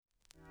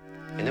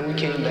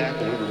came back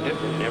and we were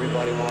different, and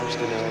everybody wants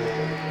to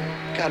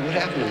know, God, what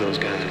happened to those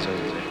guys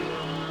over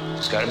there?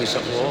 There's got to be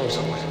something wrong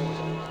somewhere.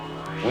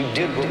 We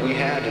did what we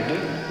had to do.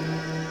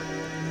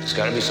 There's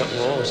got to be something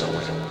wrong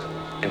somewhere.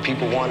 And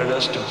people wanted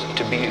us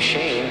to be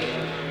ashamed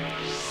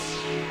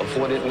of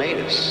what it made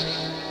us.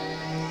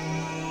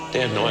 They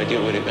had no idea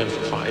what it meant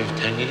for 5,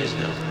 10 years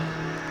now.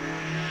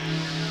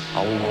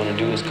 All we want to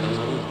do is come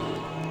home.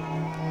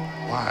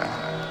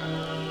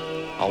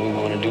 Why? All we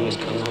want to do is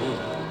come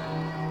home.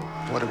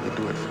 What did we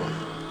do it for?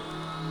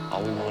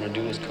 All we want to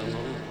do is come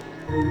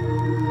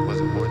home.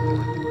 Was it worth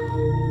it?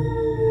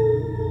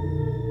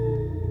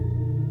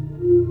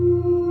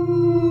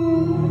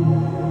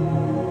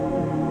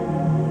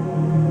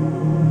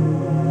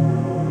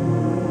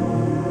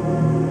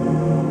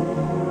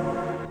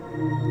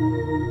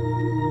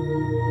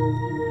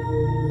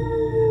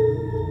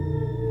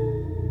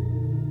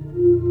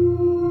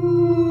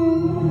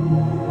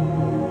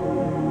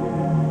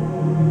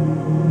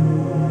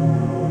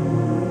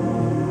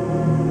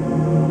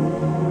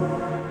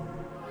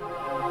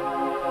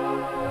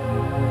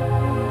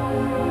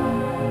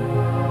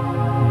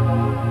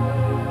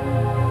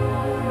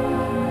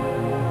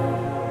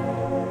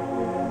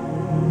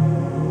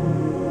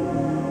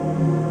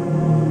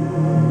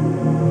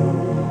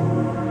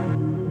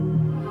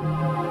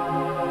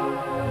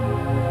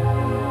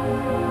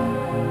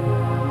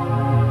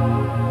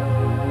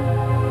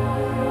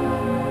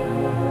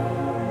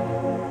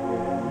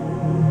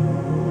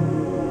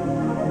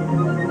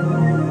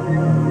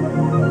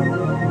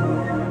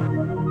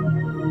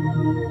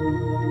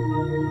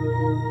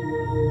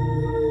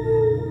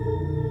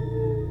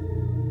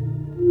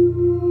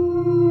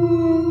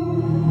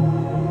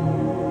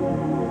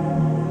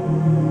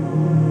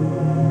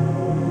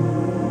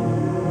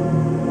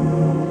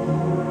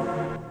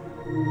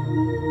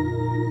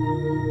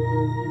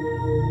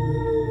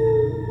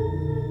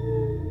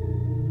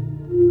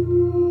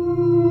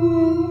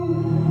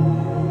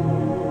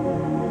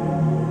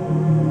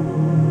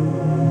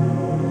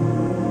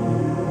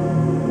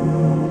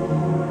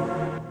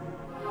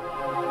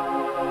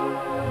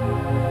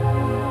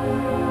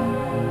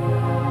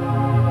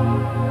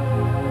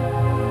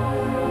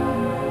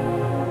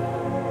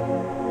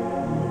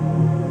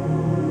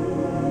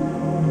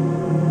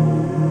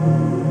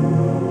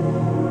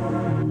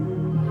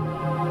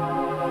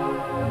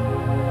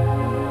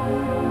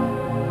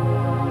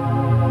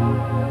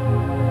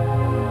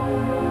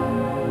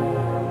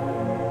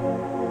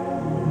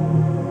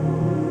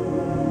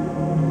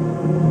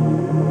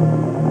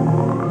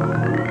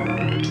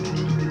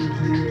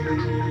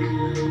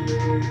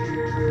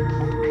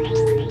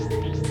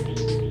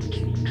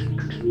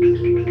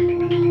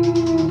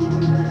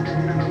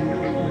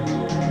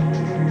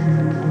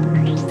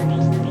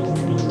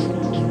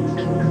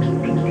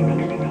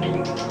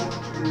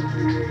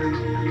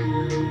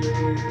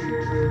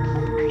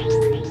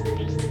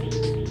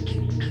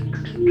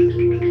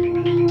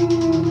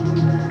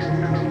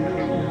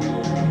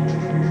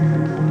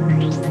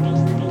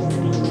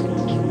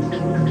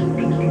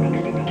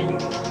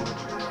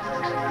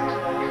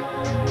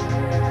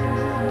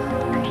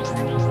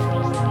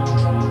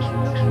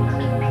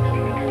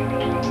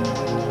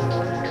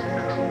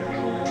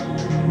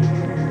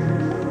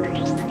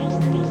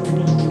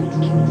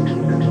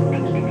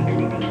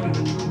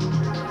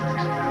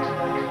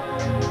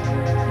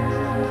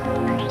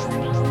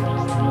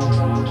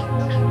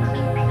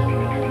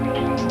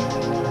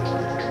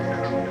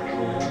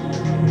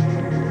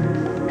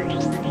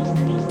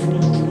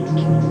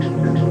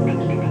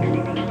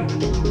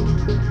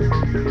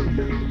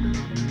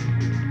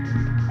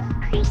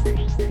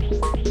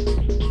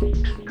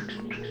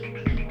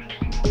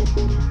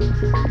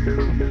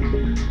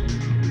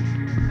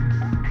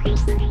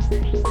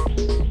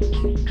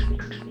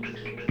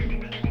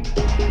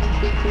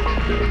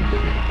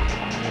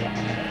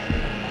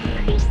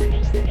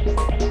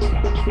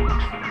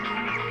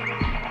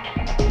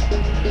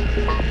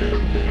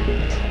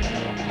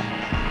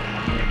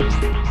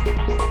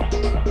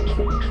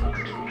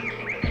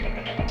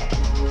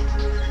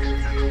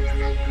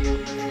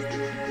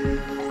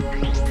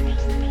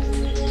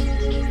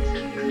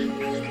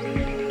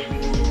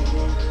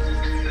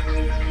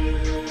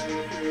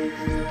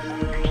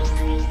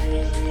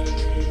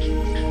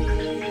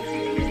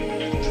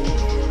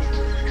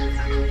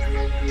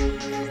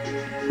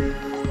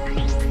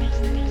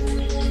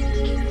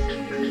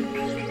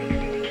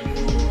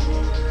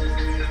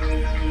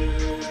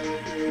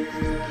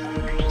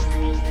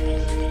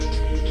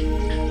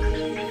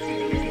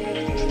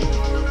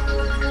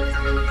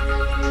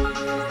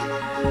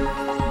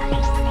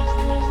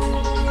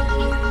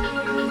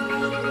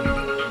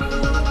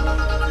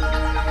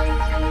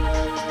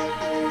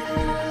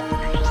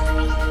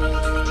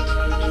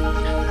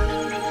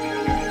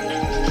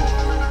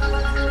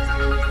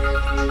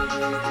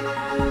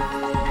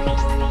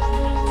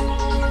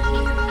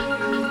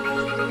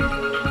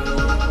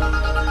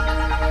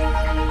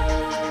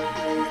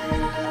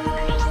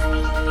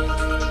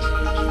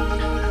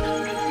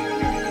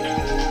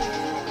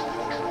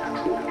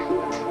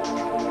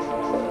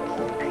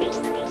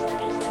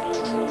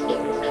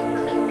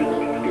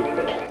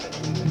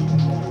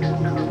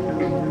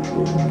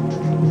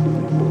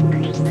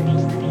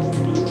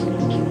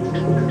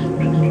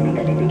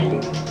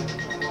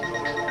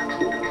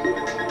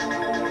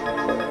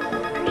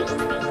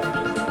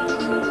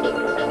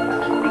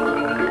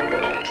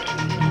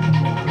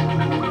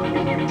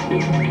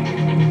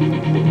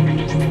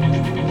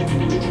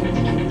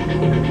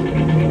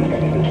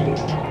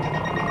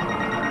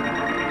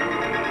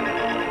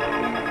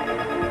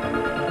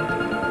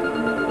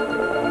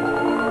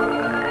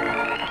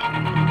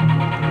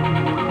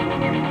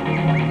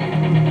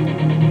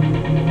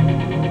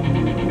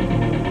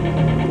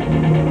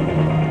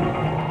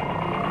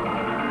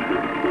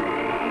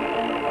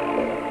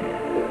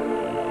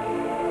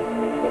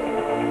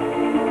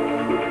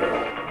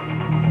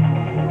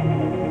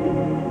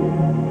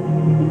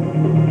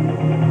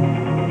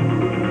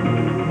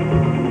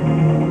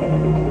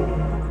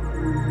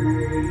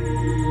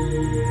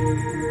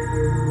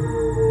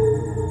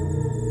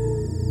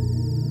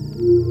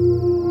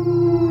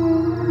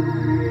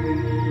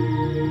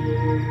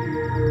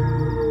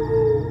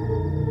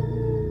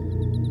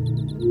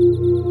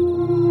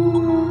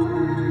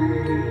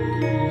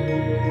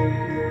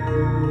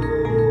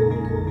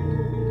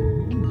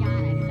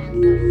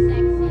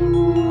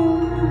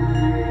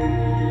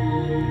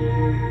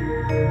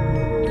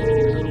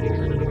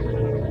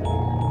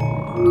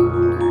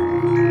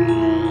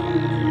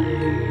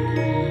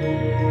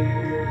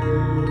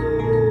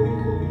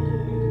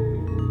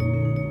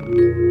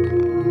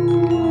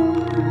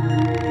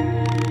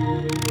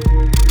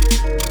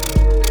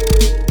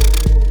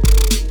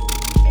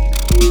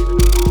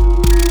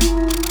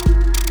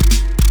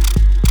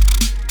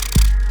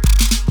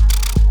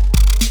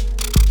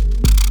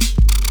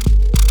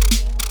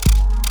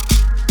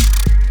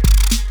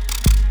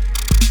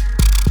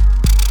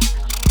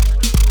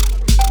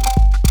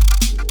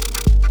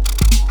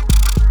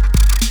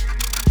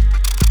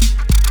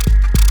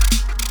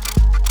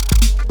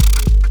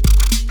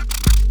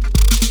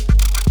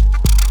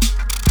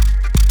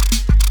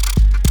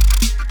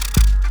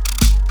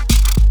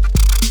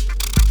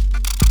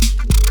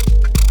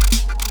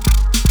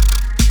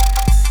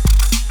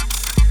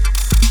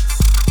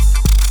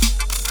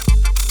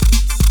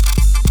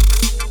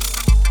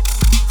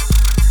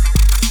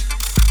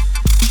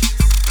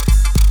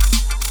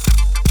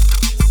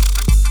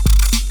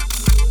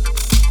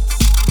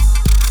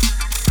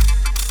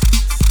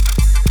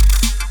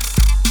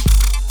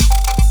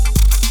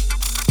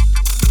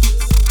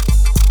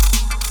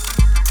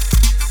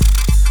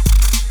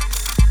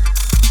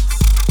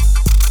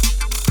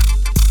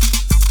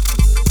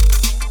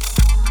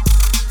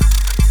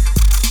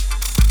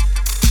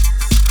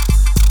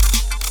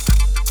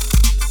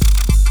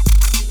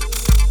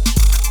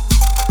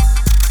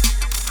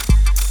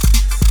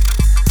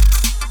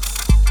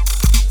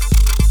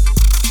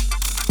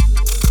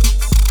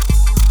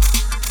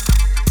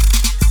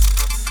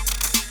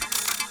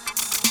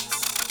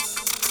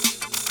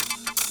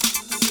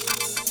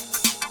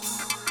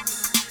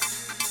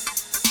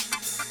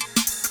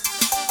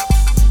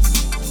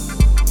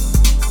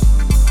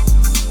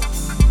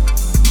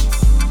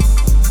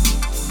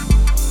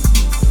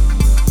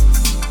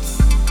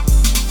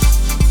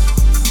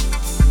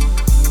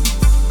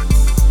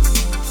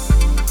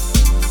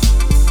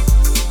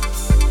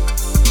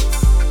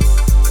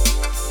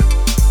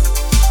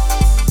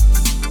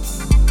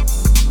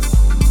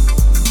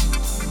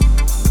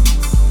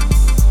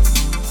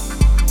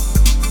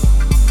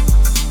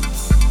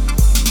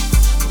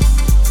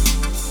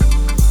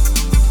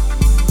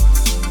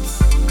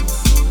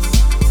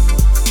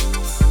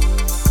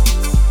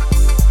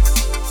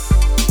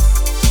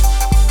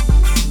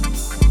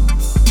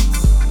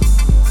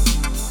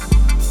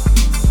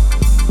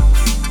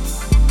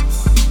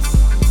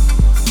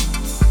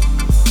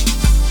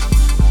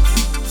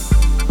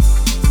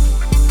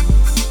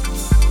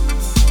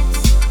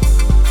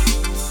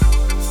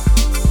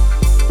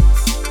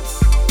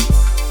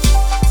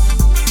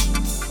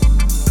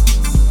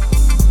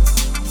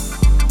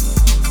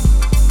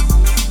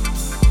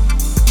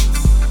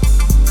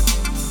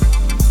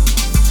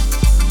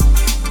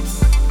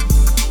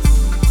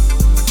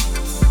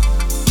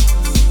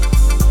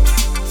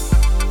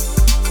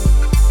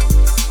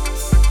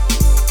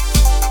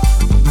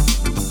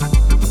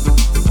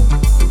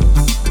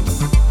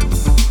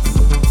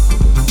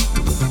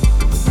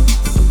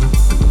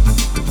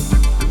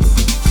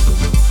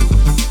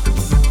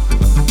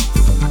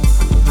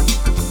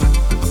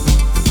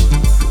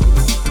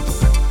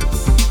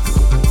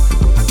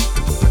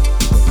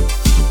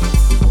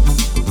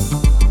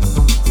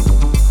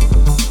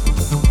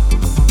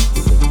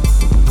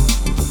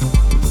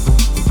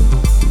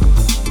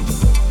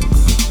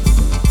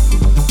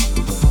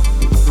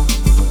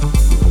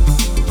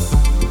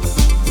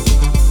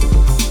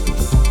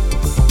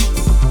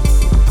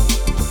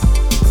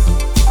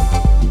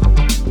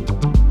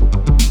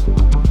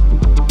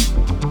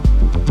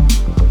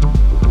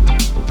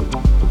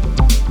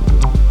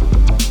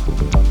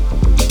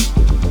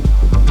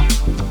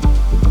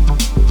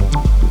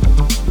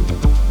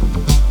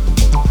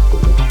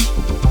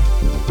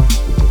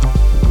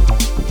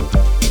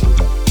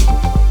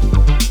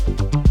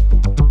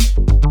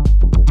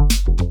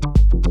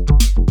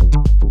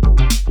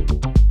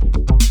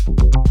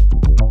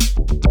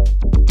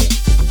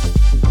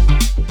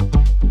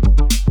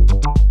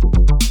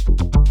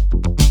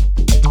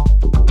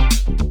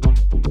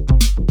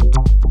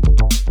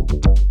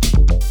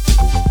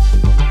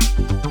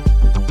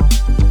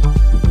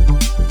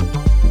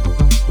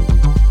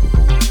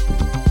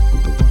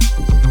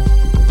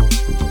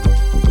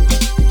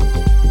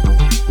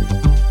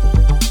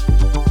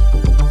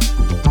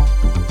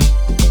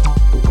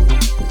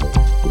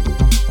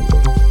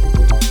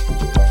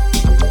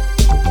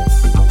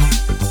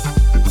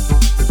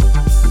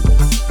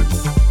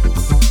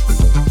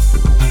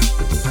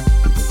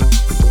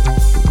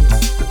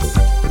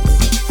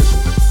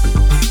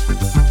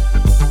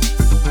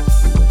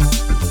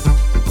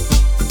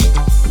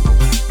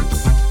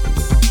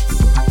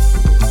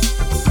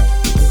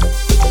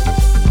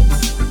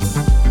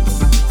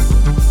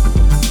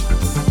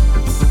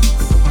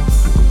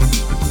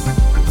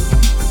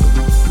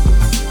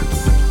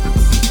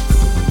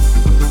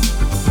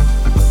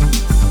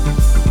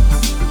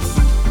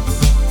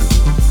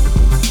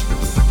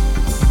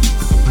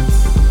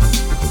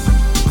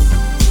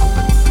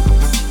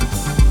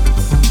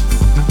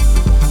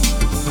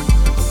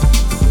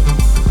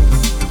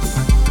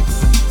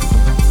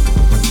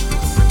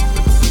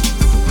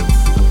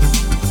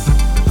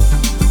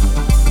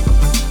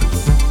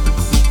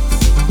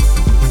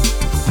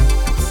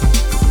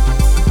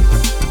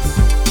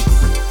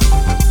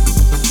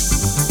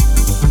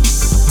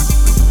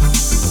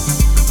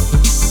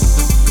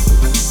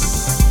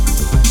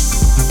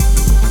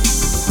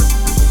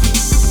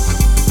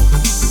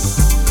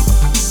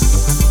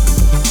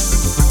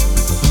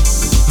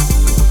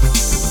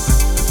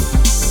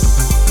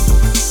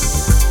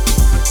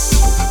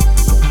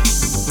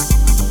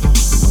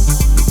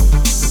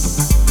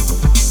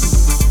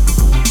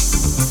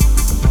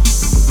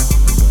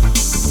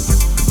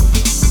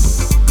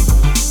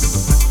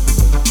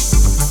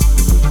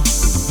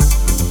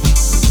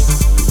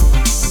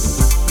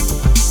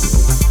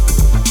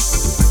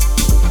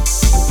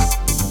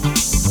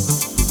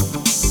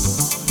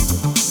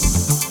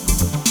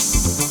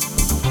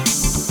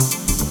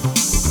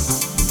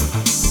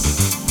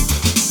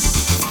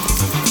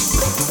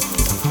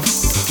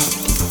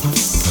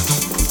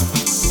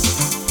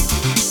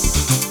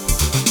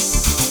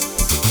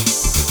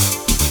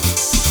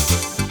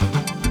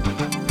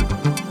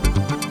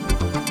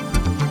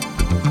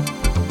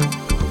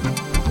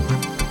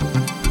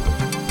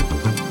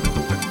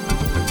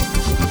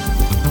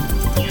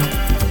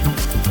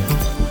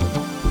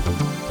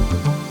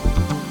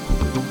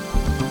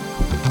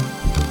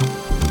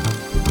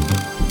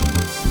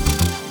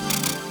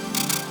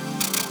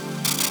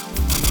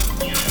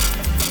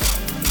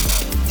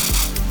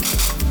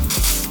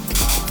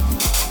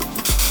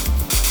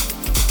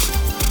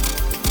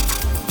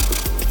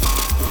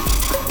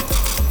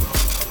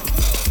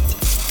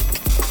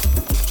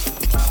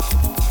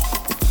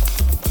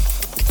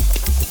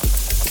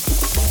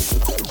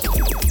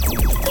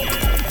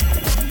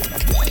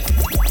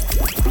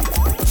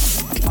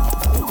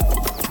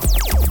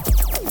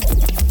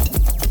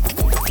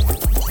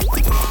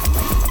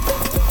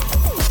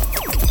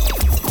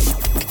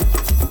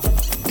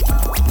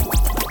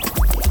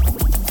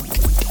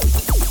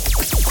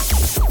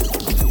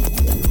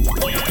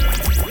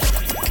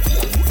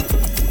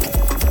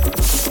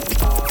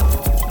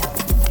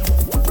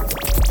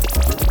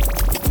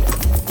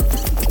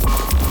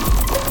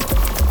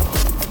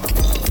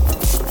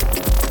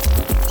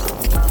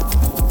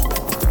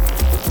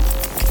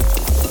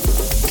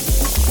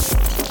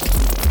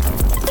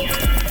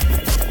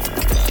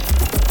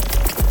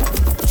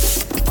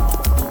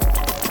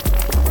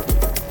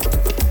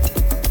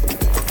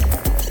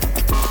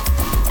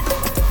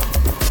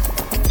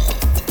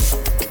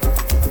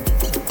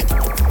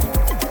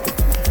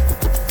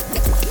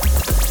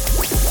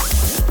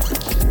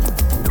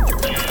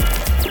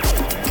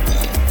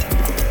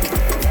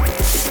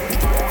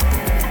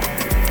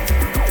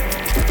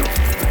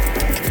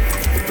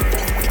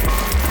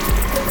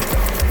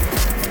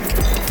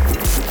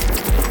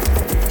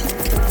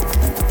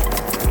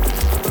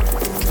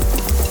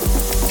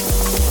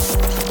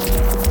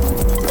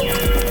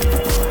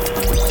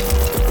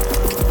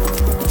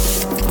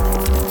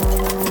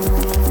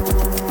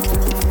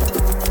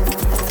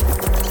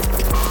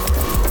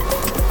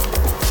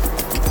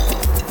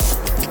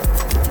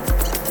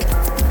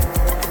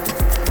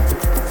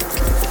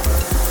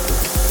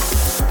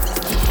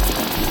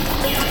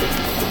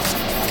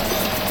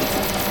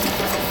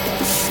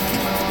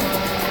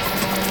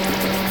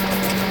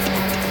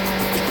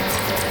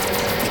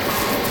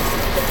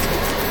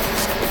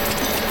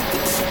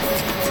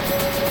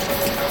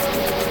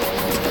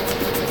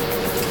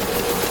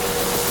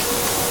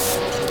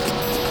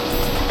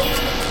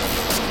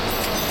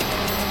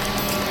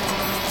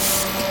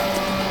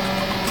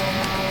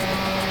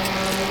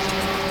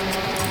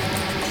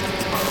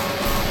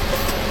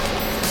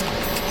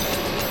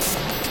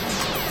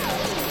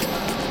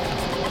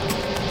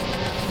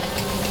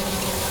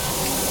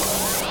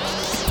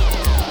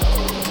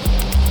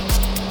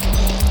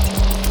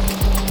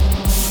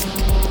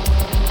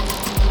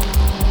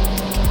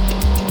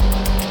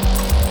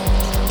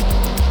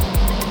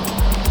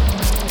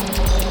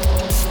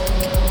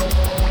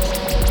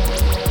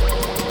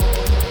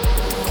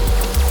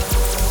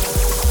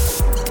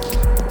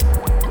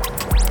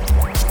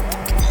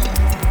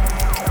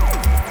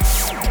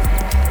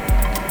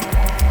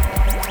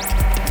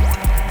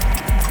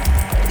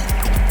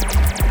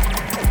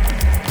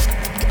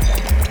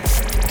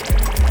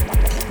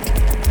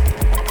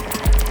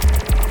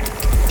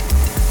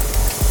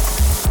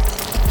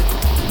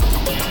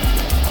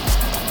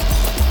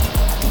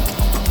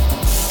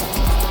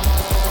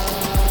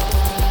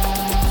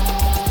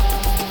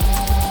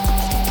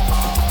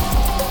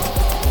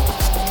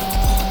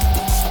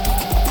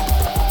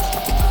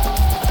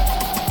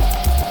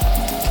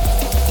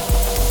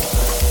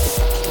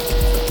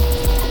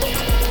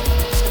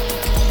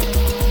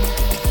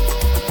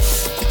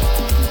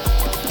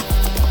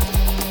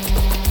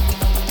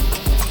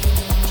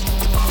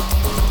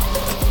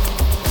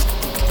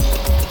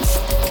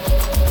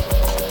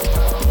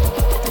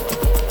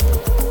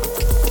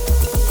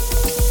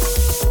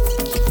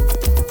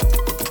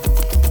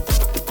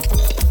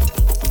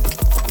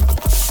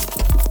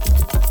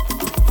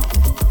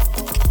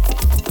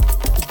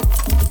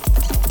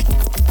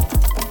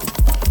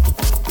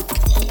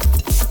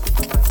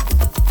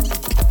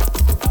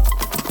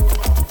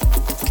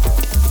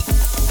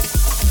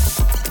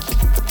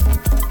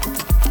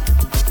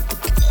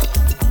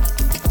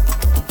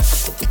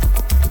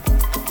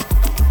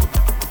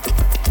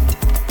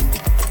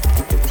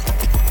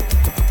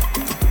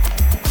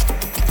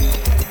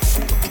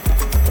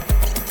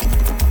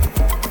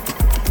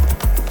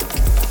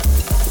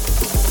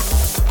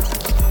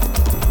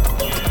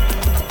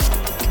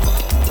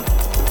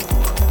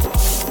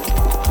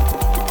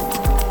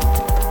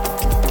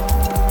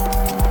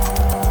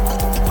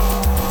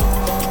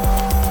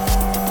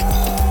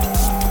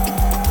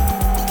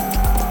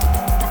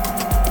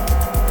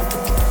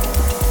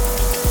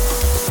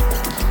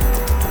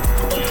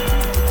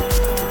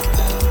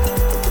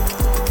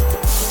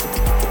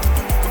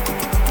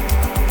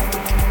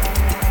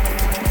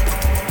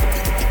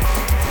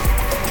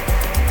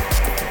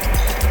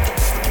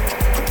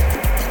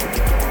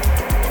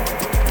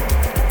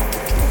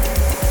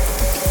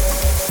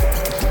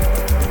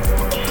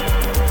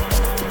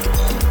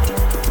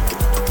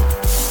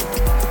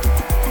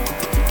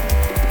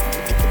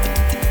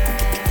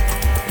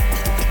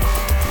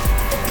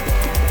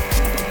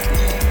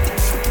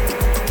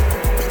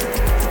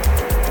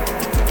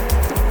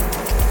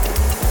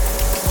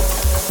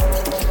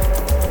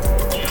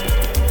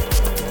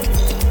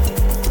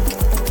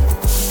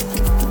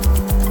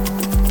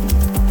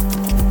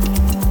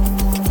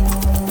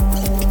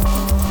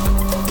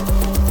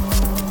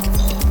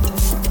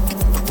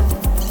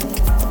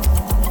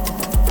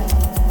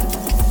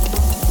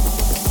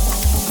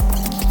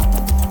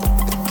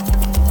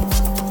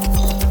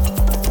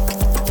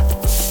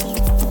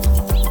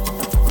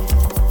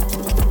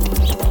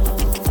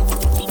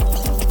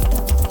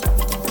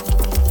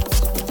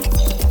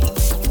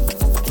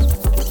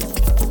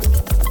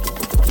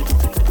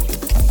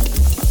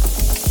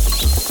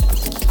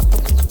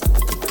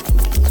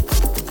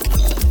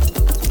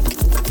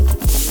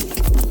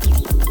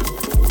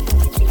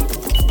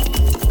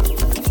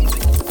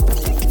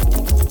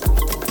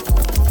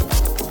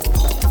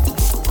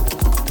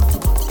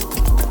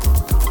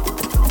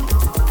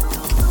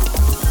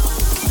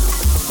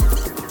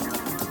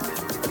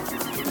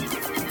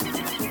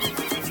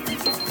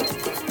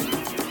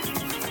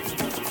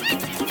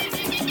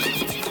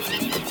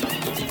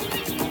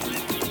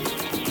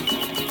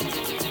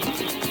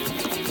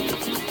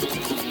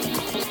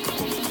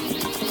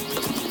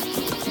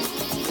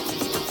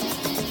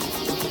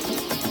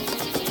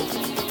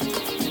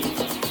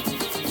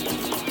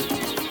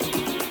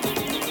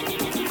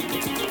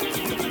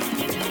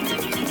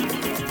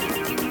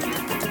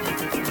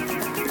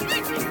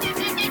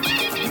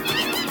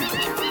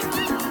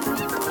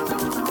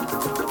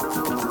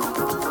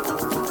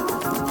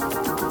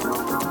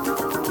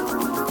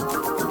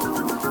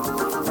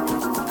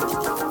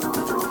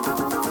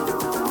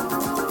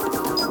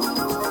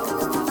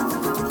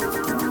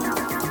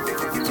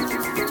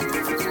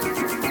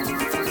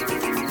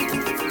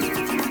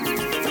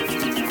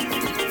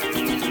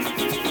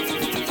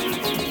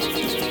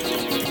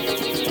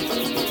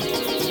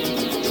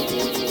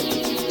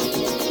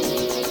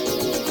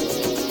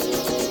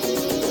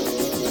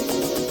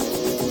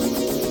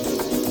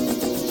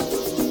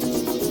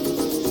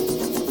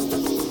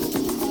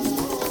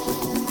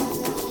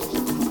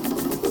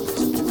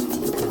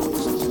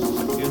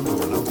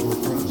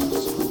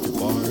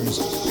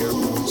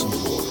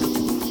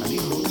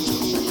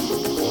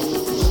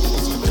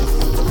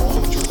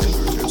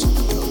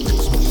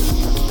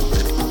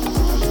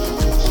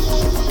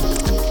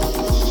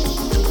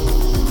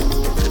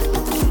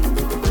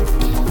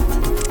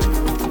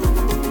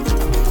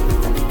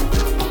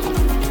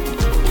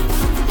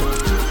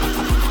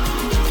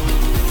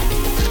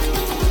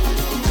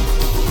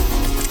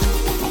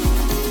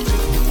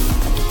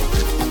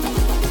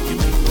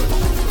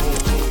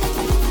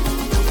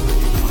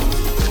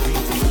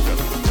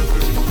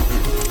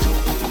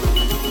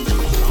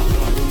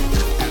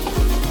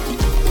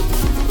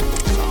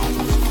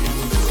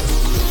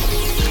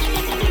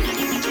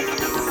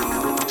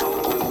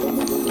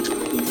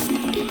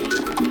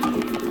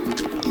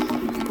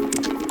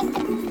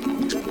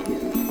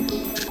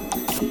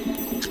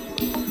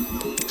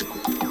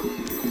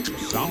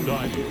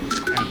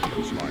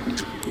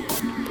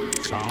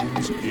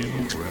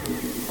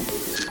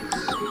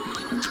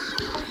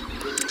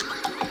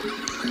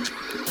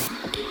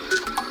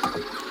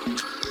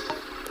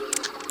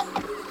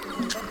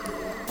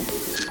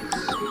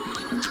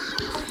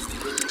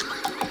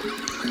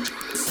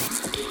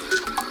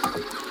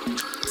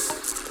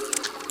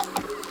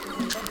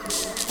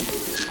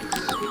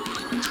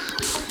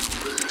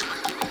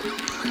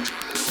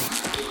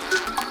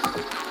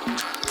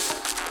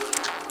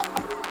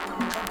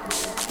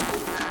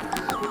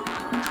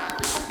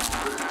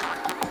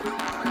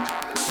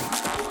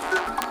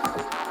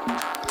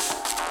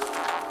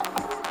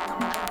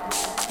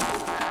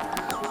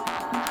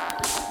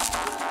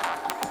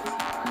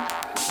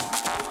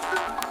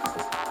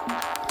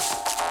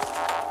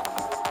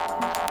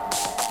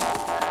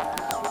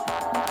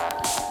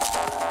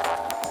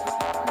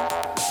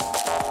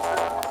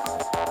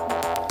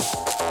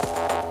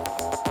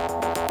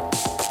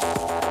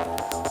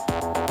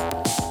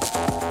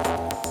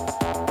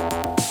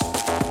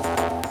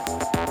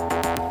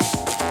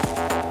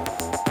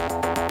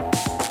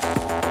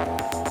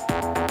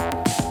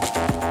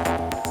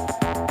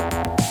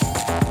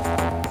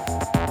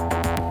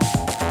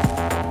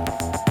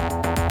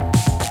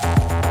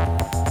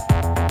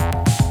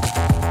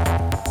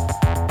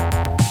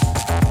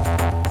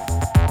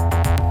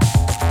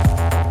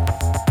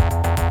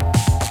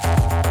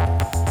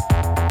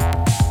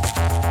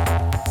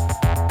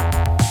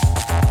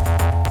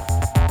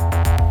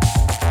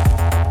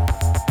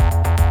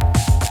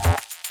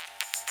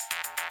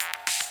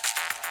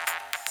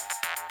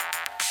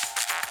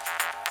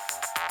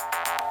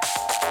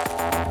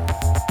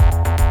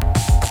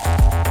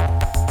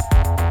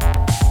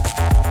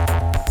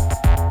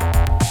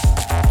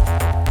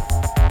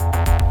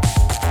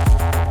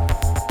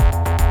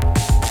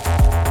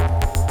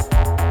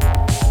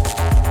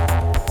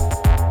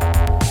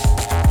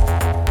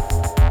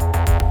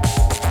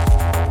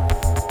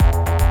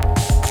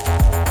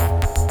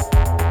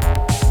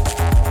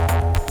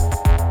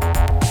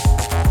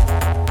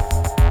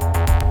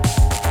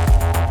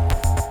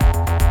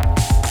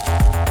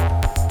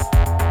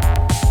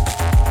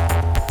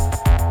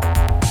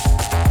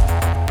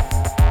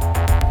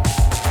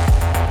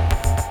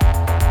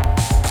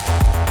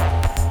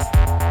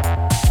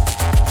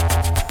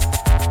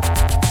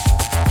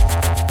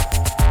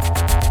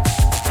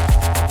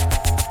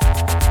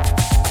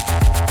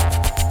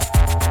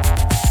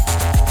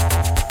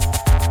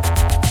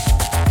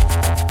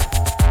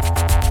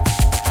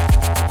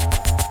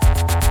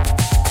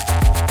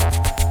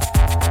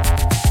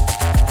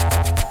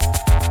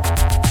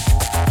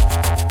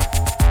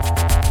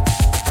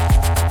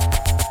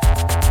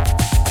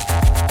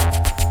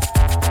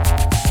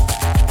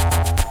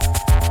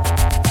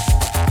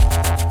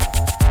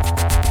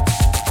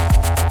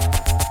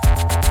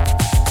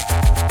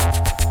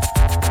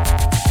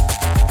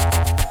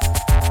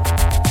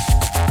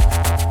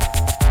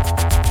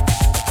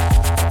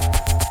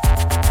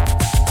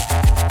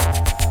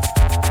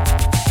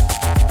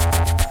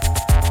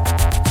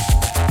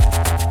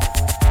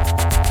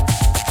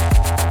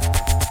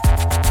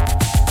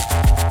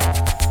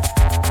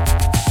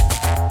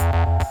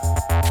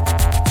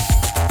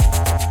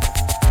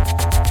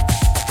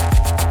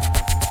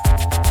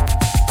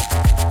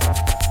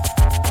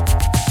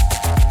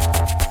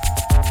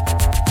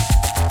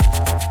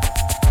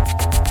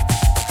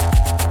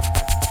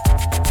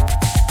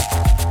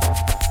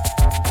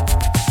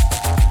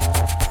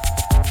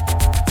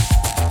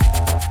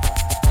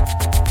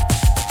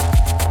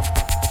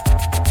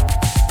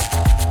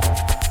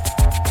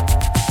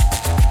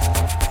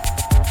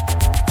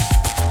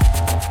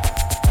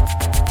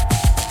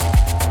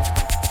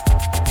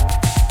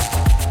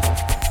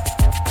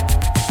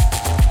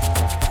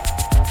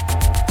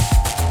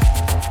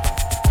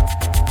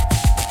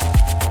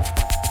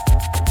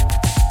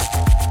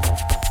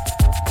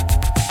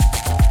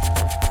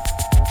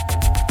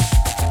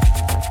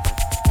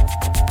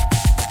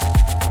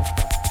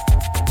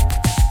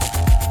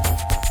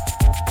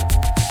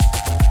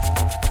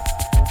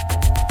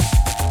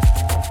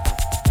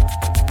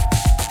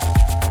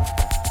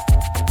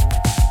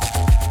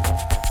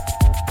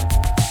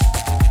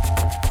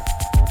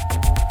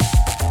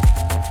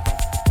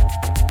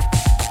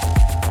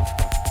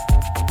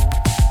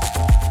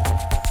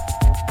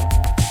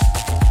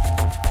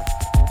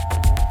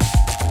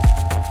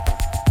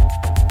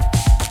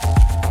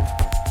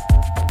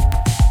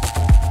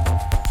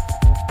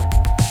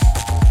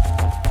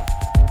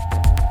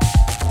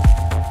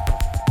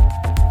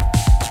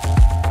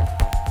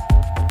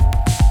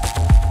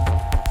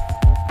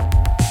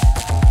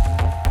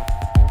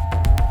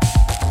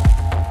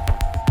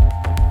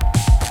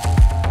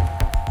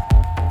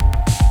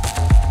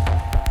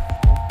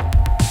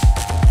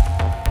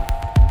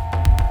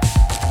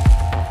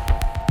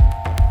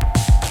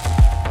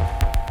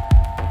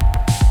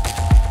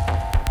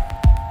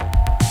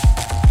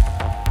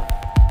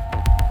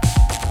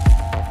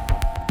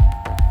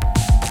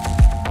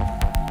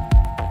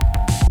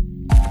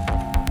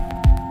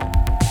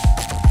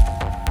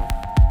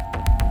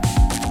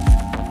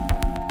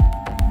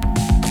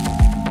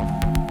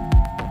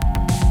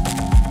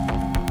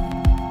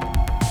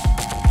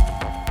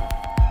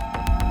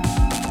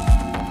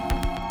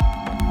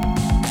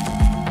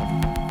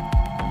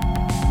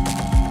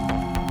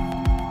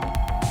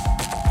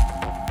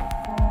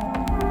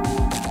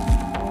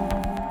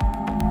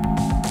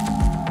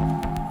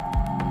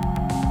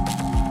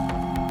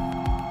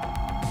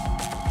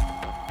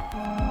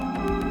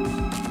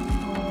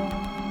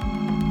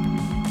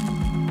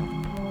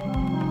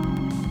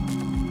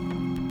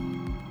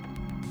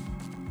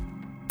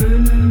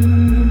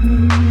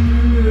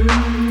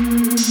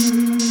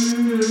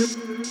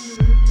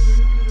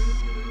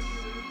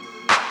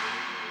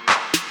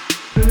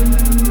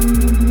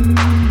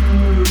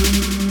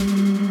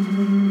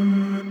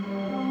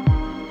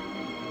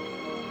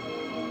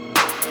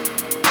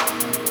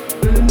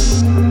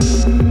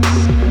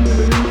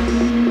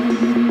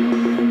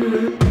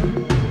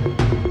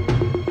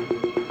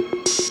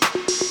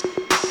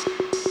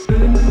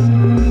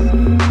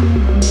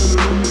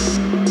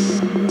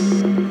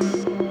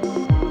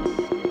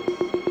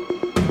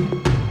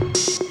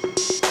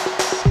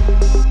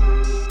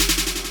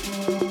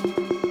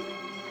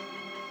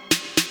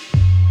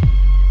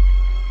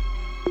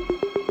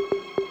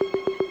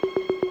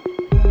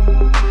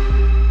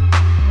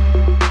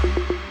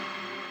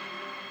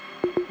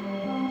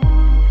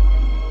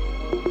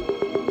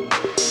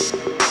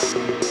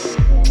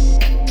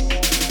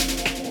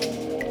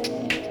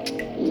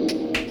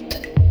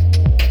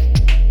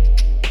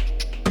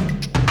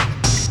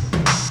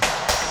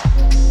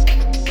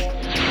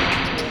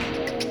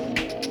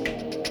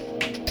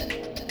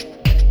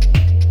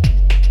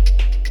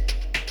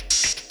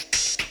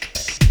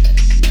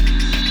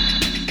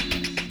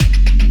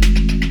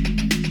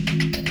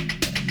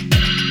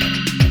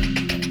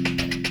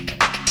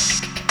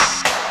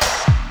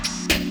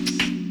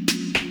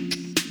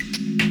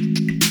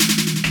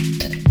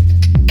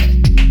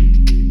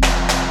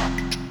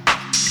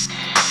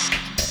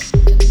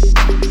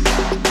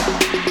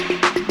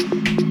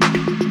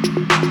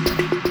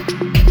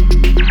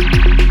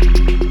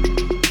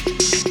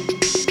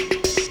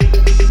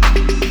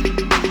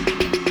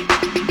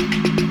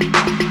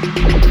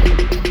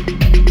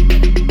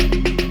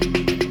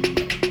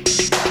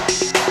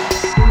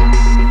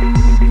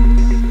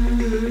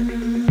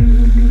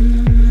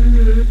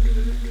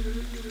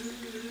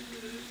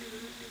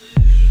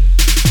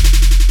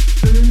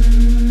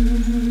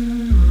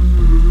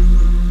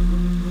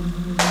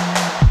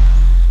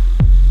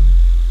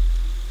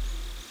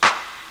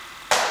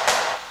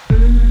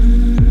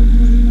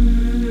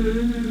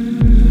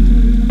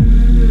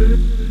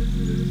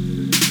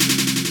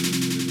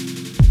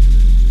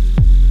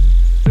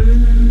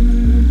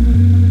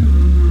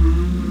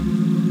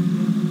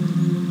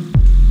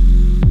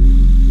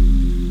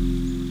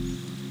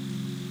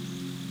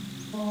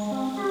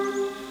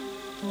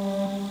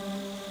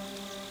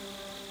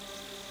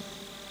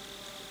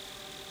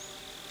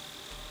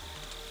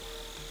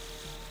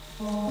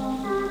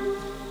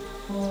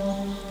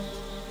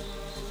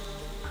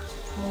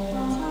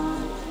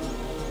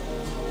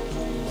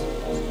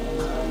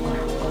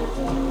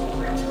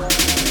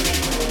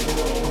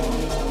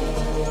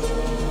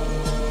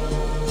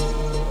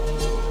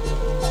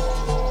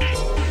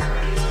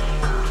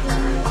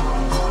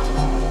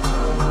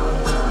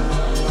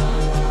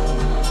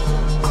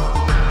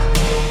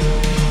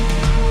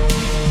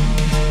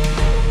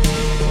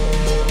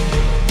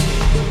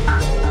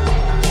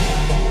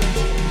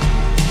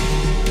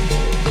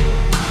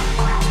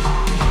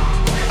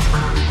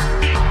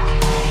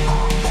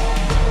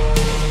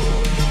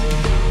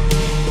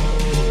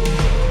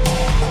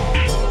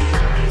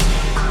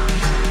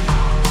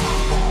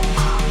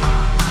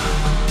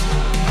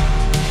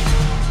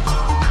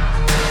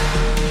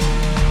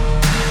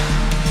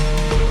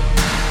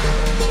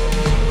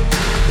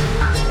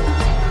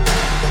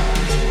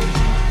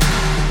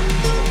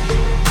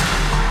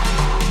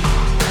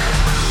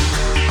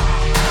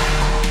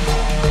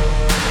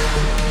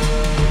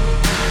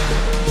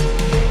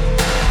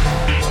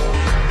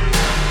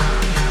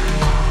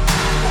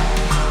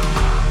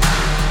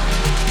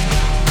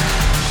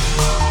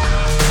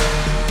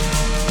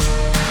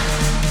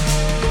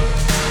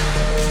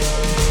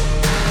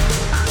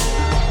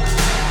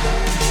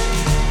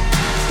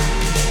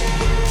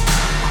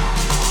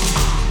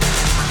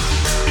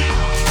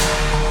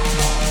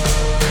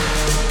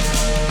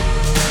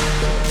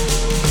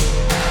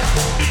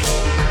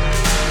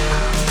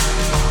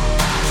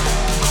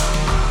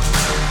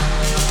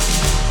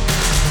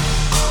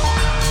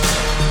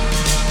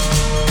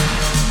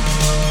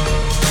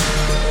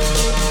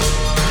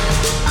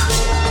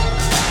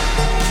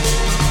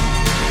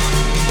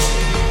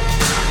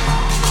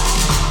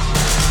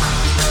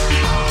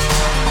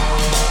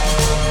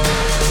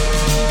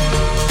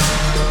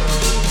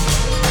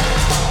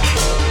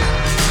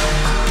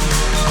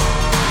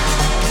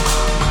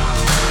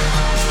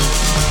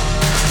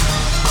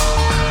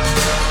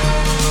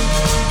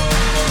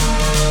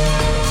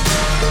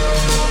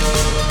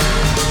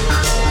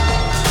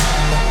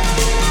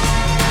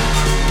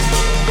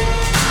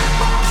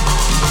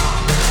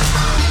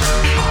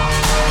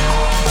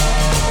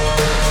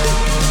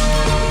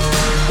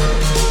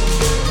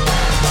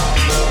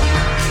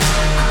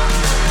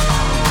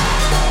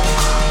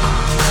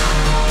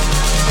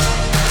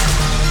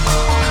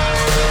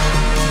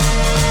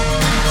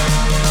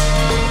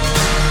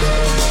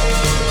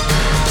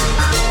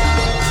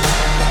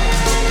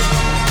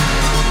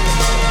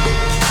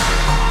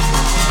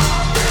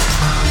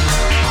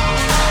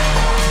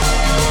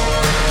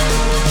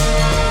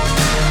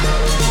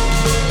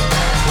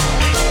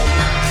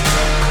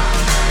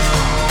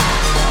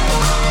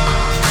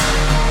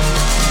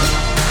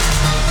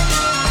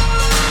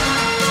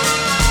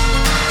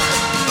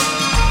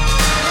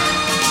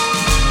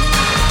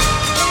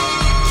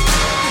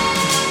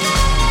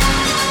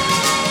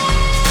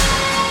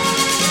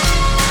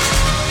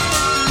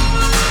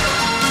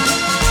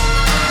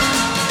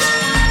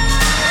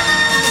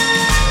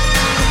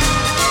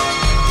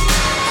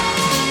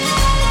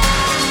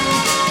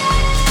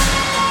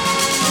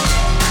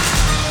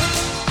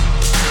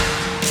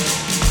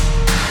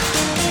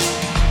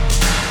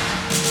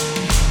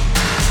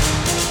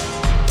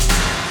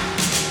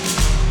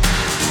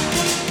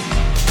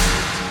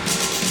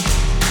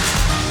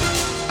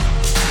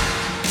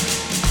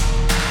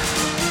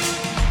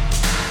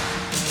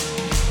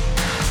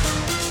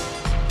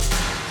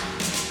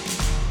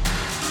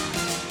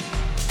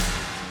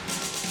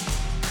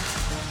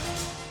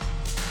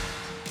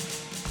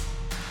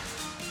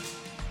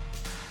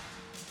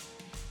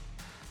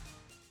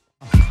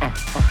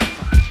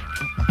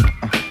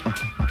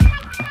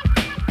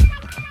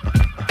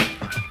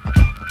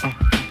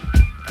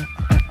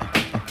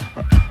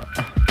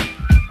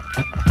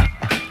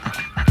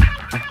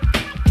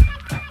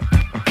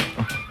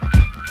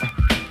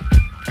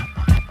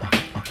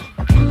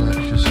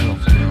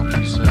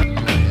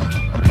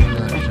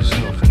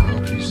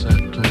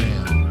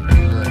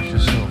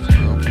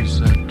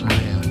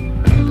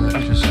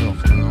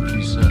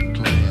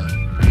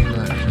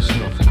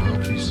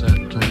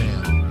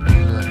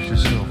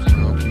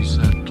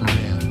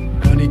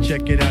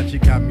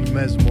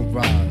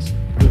 mesmerized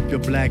with your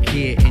black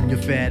hair and your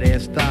fat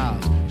ass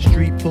styles.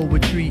 Street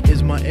poetry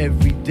is my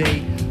everyday,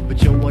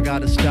 but yo, I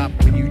gotta stop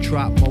when you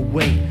drop my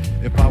weight.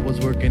 If I was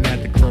working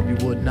at the club,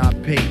 you would not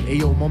pay.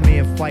 Ayo, my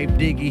man Fife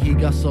Diggy, he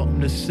got something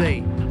to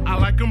say. I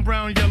like them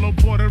brown, yellow,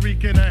 Puerto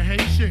Rican, or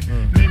Haitian.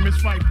 Name is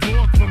Fife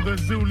Dog from the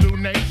Zulu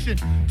Nation.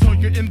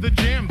 Told you in the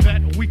jam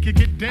that we could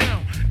get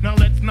down. Now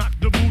let's knock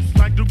the boots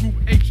like the group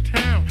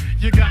H-Town.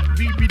 You got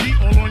BBD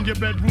all on your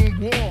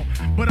bedroom wall,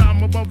 but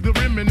I'm above the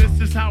rim and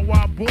this is how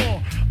I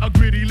ball. A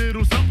gritty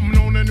little something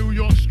on the New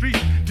York street.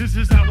 This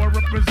is how I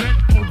represent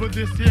over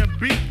this here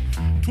beat.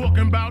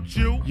 Talking about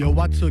you. Yo,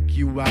 I took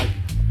you out,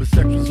 but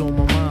sex was on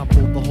my mind,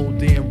 pulled the whole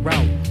damn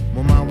route.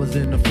 My mind was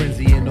in a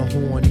frenzy in a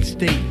horny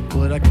state,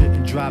 but I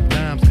couldn't drop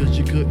dimes cause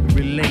you couldn't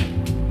relate.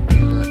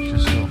 Relax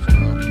yourself,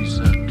 girl, he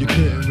said. You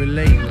couldn't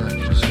relate. Relax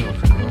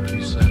yourself, girl,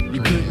 he said.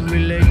 You couldn't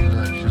relate.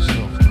 Relax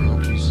yourself, girl,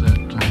 he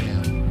said to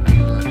him.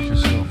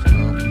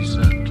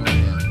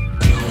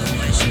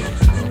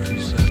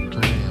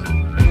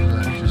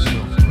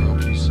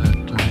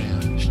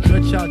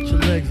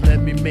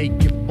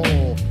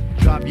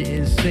 drive you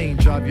insane,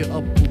 drive you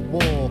up the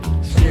wall.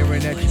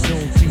 Staring at your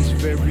own piece,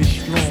 very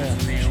strong.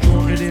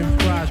 Stronger than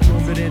pride,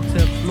 stronger than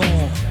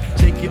Teflon.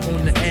 Take you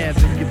on the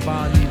Ave and your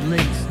body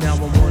links. Now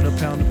I wanna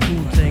pound the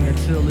Poontang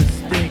until it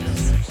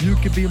stinks. You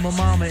could be my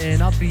mama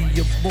and I'll be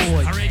your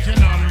boy.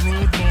 Original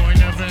rude boy,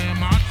 never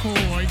am I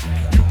coy.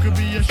 You could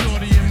be a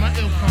shorty in my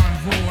ill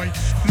convoy.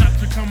 Not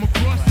to come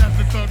across as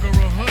a thug or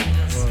a hood.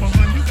 But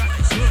hun, you got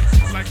the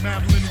goods, like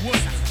Madeline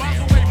Wood. By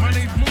the way, my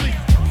name's Malik,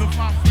 the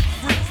 5-foot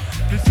freak.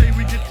 They say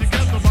we get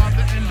together by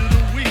the end of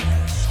the week.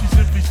 She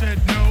simply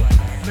said no,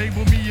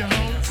 label me a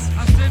hoe.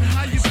 I said,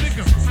 how you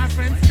figure? My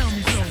friends tell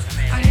me so.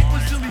 I hate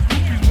when silly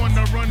groupies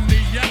wanna run the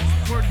yacht.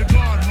 Word to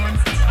God, hun,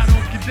 I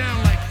don't get down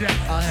like that.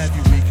 I'll have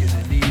you weak in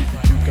the knees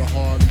that you can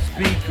hardly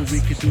speak. Or we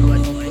could do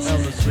like Uncle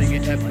Ella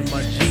swinging F in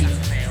my G.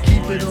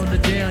 Keep it on the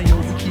down, yo,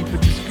 we keep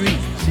it discreet.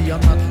 See,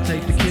 I'm not the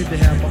type of kid to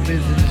have my biz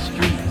in the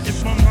streets.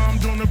 If my mom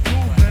don't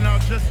approve, then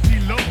I'll just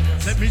be low.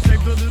 Let me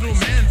save the little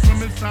man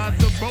from inside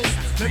the boat.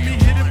 Let me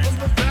hit it from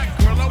the back,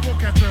 girl, I won't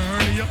catch a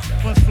hernia.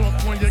 Bust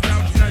off on your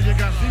couch, now you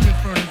got Siemens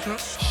furniture.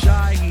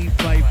 Shy, he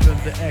fight for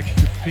the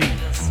extra P.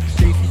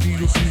 Stacy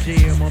Beetle,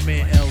 PJ, and my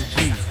man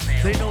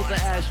LG. They know the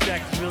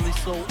abstract is really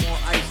so on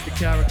ice. The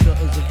character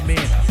is a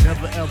man,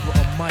 never ever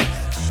a mice.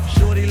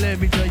 Shorty, let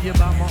me tell you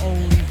about my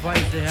only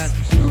vice. It has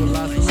to do with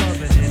lots of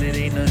loving, and it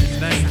ain't nothing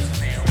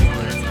nice.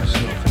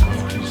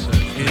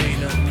 It ain't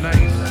nothing nice.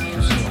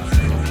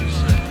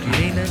 It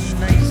ain't nothing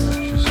nice.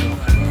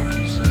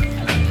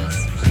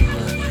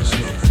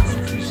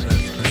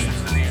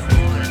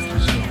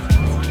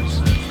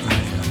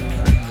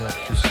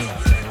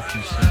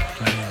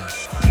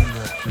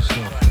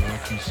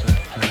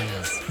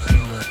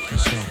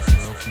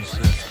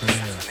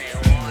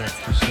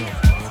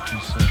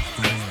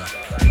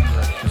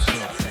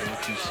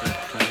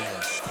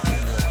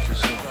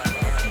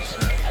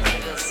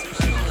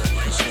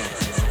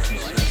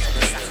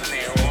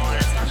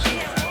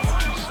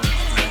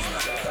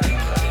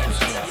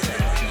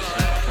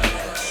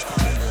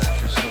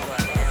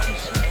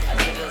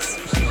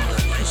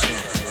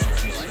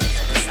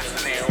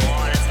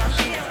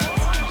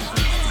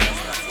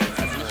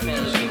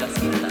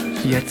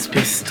 Jetzt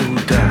bist du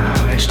da,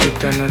 ein Stück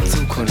deiner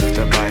Zukunft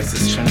dabei, es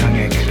ist schon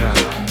lange klar.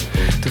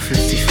 Du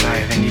fühlst dich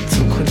frei, wenn die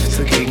Zukunft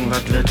zur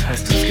Gegenwart wird,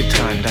 hast du's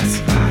getan, das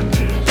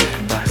Warten.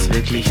 War es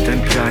wirklich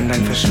dein Plan,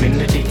 dann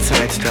verschwindet die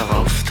Zeit,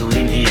 darauf tu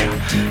ihn eher.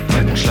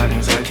 Wolken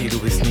schlagen Salti, du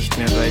bist nicht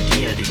mehr bei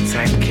dir, die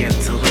Zeit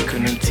kehrt zurück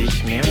und nimmt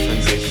sich mehr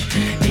von sich.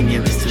 In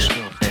dir bist du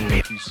stumm, denn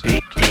mehr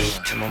bewegt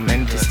dich. Der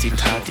Moment ist die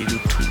Tat, die du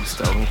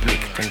tust, Augenblick,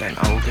 denn dein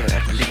Auge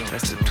erblickt,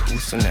 was du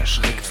tust und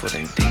erschrickt vor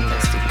dem Ding,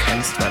 das du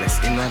kennst, weil es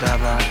immer da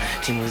war.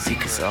 Die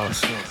Musik ist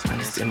aus, man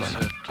ist immer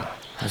noch da.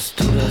 Hast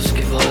du das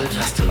gewollt?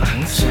 Hast du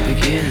Angst zu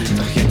Beginn?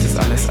 Doch jetzt ist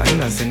alles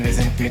anders, denn wir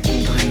sind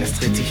mittendrin. Es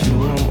dreht sich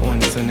nur um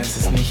uns und es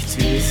ist nichts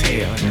wie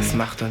bisher. Und das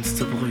macht uns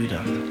zu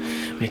Brüdern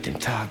mit dem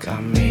Tag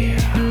am Meer.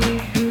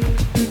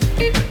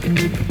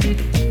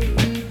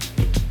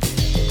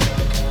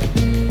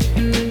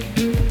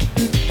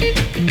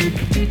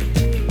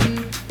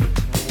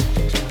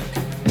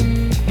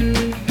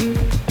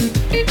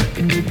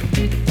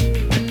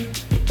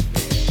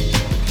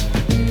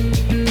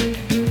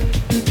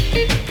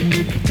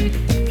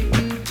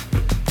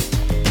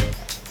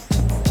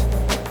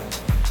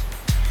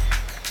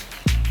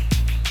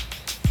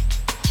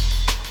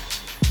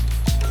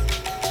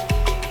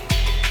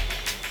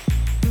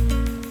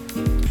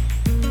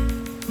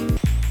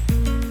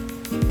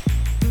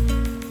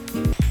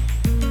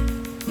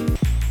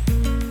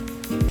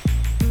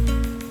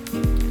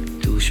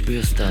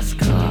 Das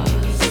Gras,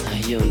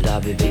 hier und da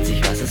bewegt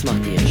sich was, es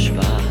macht dir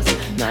Spaß.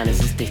 Nein,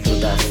 es ist nicht nur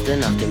das, denn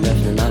nach dem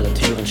Öffnen aller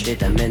Türen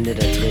steht am Ende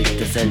der Trick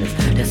des Endes.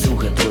 Der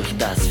Suche durch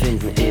das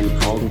Finden im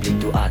Augenblick.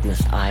 Du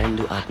atmest ein,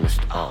 du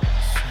atmest aus.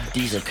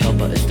 Dieser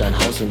Körper ist dein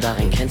Haus und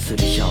darin kennst du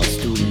dich aus.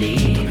 Du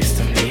lebst, Du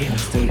bist am Leben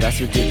und das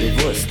wird dir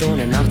bewusst,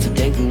 ohne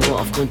nachzudenken, nur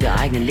aufgrund der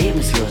eigenen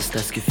Lebenslust.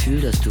 Das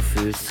Gefühl, das du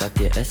fühlst, sagt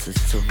dir, es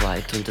ist zu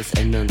weit und es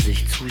ändern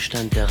sich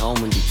Zustand, der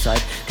Raum und die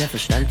Zeit. Der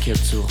Verstand kehrt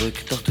zurück,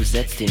 doch du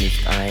setzt ihn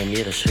nicht ein.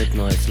 Jeder Schritt,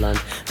 neues Land,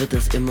 wird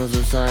es immer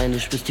so sein. Du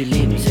spürst die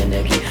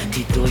Lebensenergie,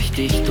 die durch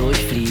dich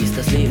durchfließt.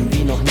 Das Leben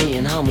wie noch nie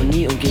in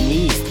Harmonie und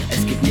genießt.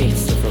 Es gibt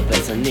nichts zu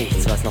verbessern,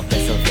 nichts, was noch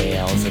besser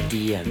wäre, außer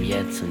dir im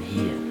Jetzt und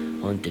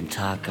hier und dem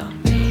Tag am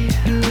Meer.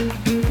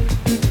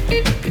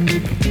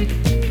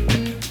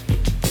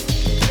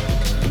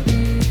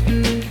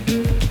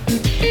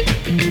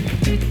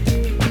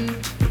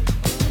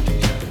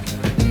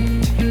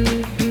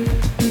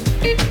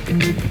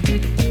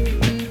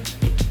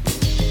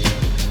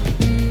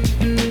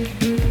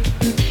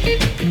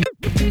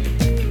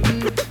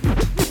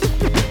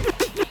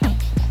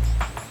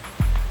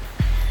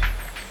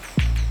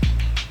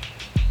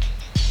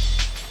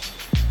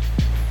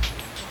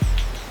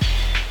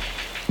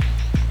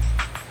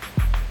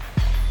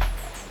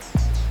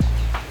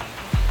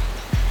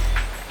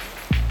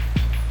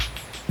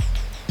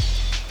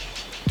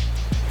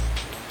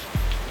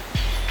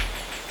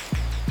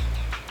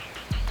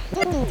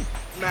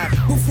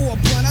 Before a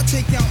blunt, I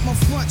take out my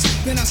fronts,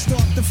 then I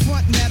start the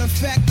front. Matter of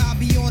fact, I'll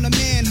be on a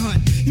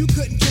manhunt. You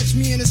couldn't catch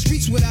me in the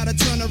streets without a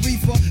ton of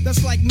reefer.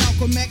 That's like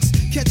Malcolm X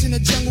catching a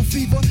jungle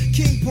fever.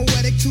 King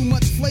poetic, too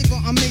much flavor,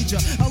 I'm major.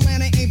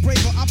 Atlanta ain't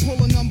braver, I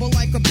pull a number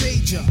like a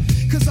pager.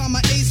 Cause I'm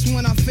an ace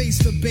when I face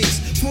the base.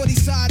 40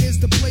 side is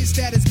the place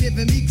that is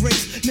giving me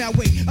grace. Now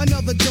wait,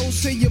 another dose,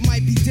 say you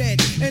might be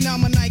dead. And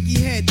I'm a Nike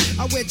head,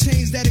 I wear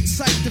chains that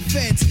excite the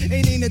feds.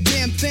 Ain't a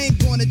damn thing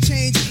gonna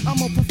change.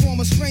 I'm a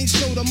performer, strange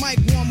show, the mic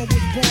warmer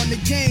was born to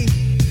game.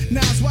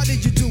 Nas, why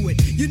did you do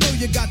it? You know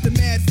you got the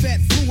mad fat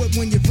fluid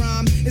when you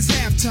rhyme. It's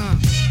halftime.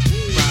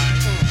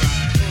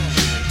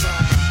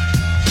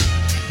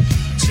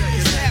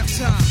 It's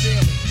halftime.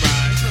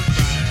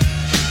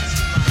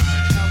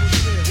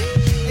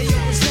 Hey yo,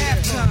 it's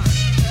halftime.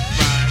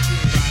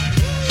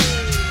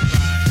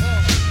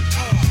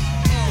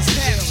 It's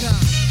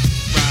halftime.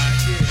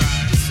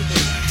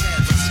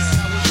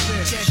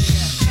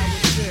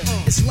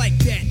 It's like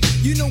that.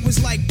 You know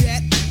it's like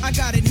that. I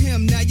got it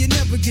him, now you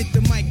never get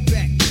the mic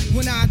back.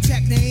 When I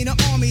attack, there ain't an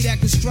army that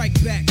can strike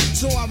back.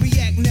 So I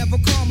react never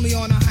calmly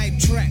on a hype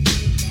track.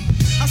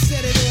 I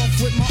set it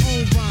off with my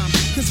own rhyme,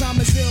 cause I'm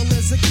as ill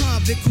as a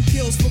convict who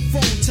kills for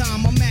phone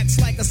time. I'm max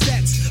like a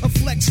sex, a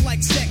flex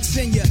like sex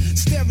in your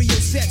stereo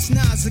sets.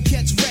 Nas a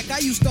catch wreck, I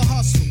used to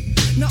hustle.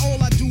 Now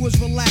all I do is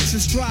relax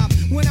and strive.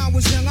 When I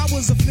was young, I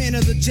was a fan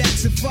of the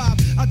Jackson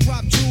 5. I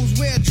drop jewels,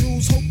 wear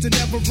jewels, hope to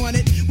never run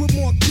it. With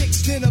more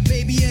kicks than a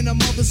baby in a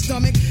mother's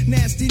stomach.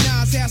 Nasty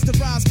Nas has to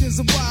rise cause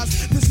of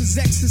wise. This is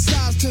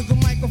exercise till the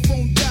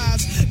microphone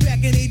dies.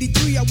 Back in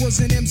 83, I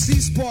was an MC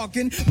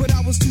sparking, but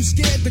I was too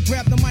scared to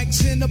grab the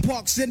mics in the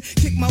parks and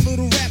kick my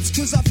little raps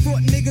cause I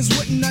thought niggas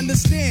wouldn't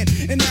understand.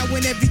 And now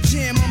in every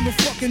jam, I'm the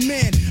fucking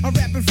man. I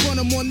rap in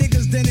front of more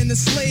niggas than in the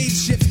slave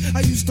ships.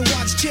 I used to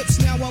watch Chips,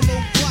 now I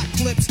load plot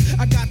clips.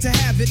 I got to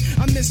have it,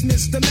 I miss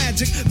Mr.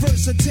 Magic.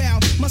 Versatile,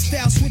 my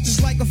style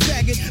switches like a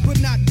faggot, but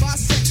not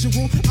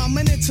bisexual. I'm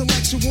an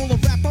intellectual, a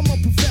rap, I'm a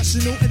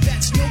professional, and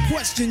that's no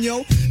question,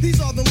 yo. These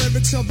are the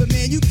lyrics of the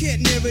man, you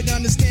can't near it,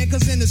 understand,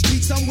 cause in the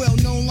streets I'm well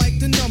known like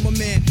the number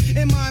man.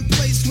 In my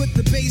place with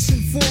the bass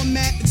and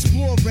format,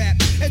 explore rap,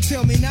 and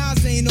tell me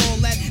Nas ain't all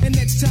that. And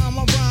next time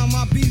I rhyme,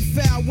 I be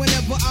foul.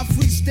 Whenever I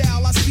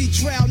freestyle, I see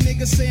trial,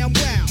 niggas say I'm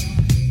wow.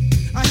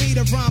 I hate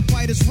a rhyme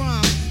fighter's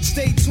rhyme.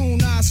 Stay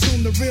tuned, I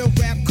assume the real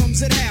rap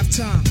comes at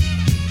halftime.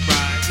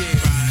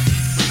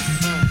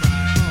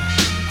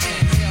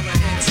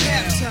 It's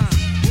halftime.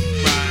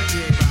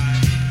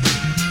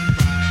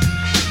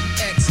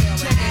 Exhale,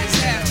 it's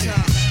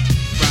halftime.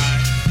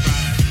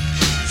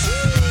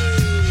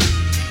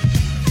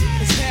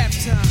 It's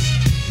halftime.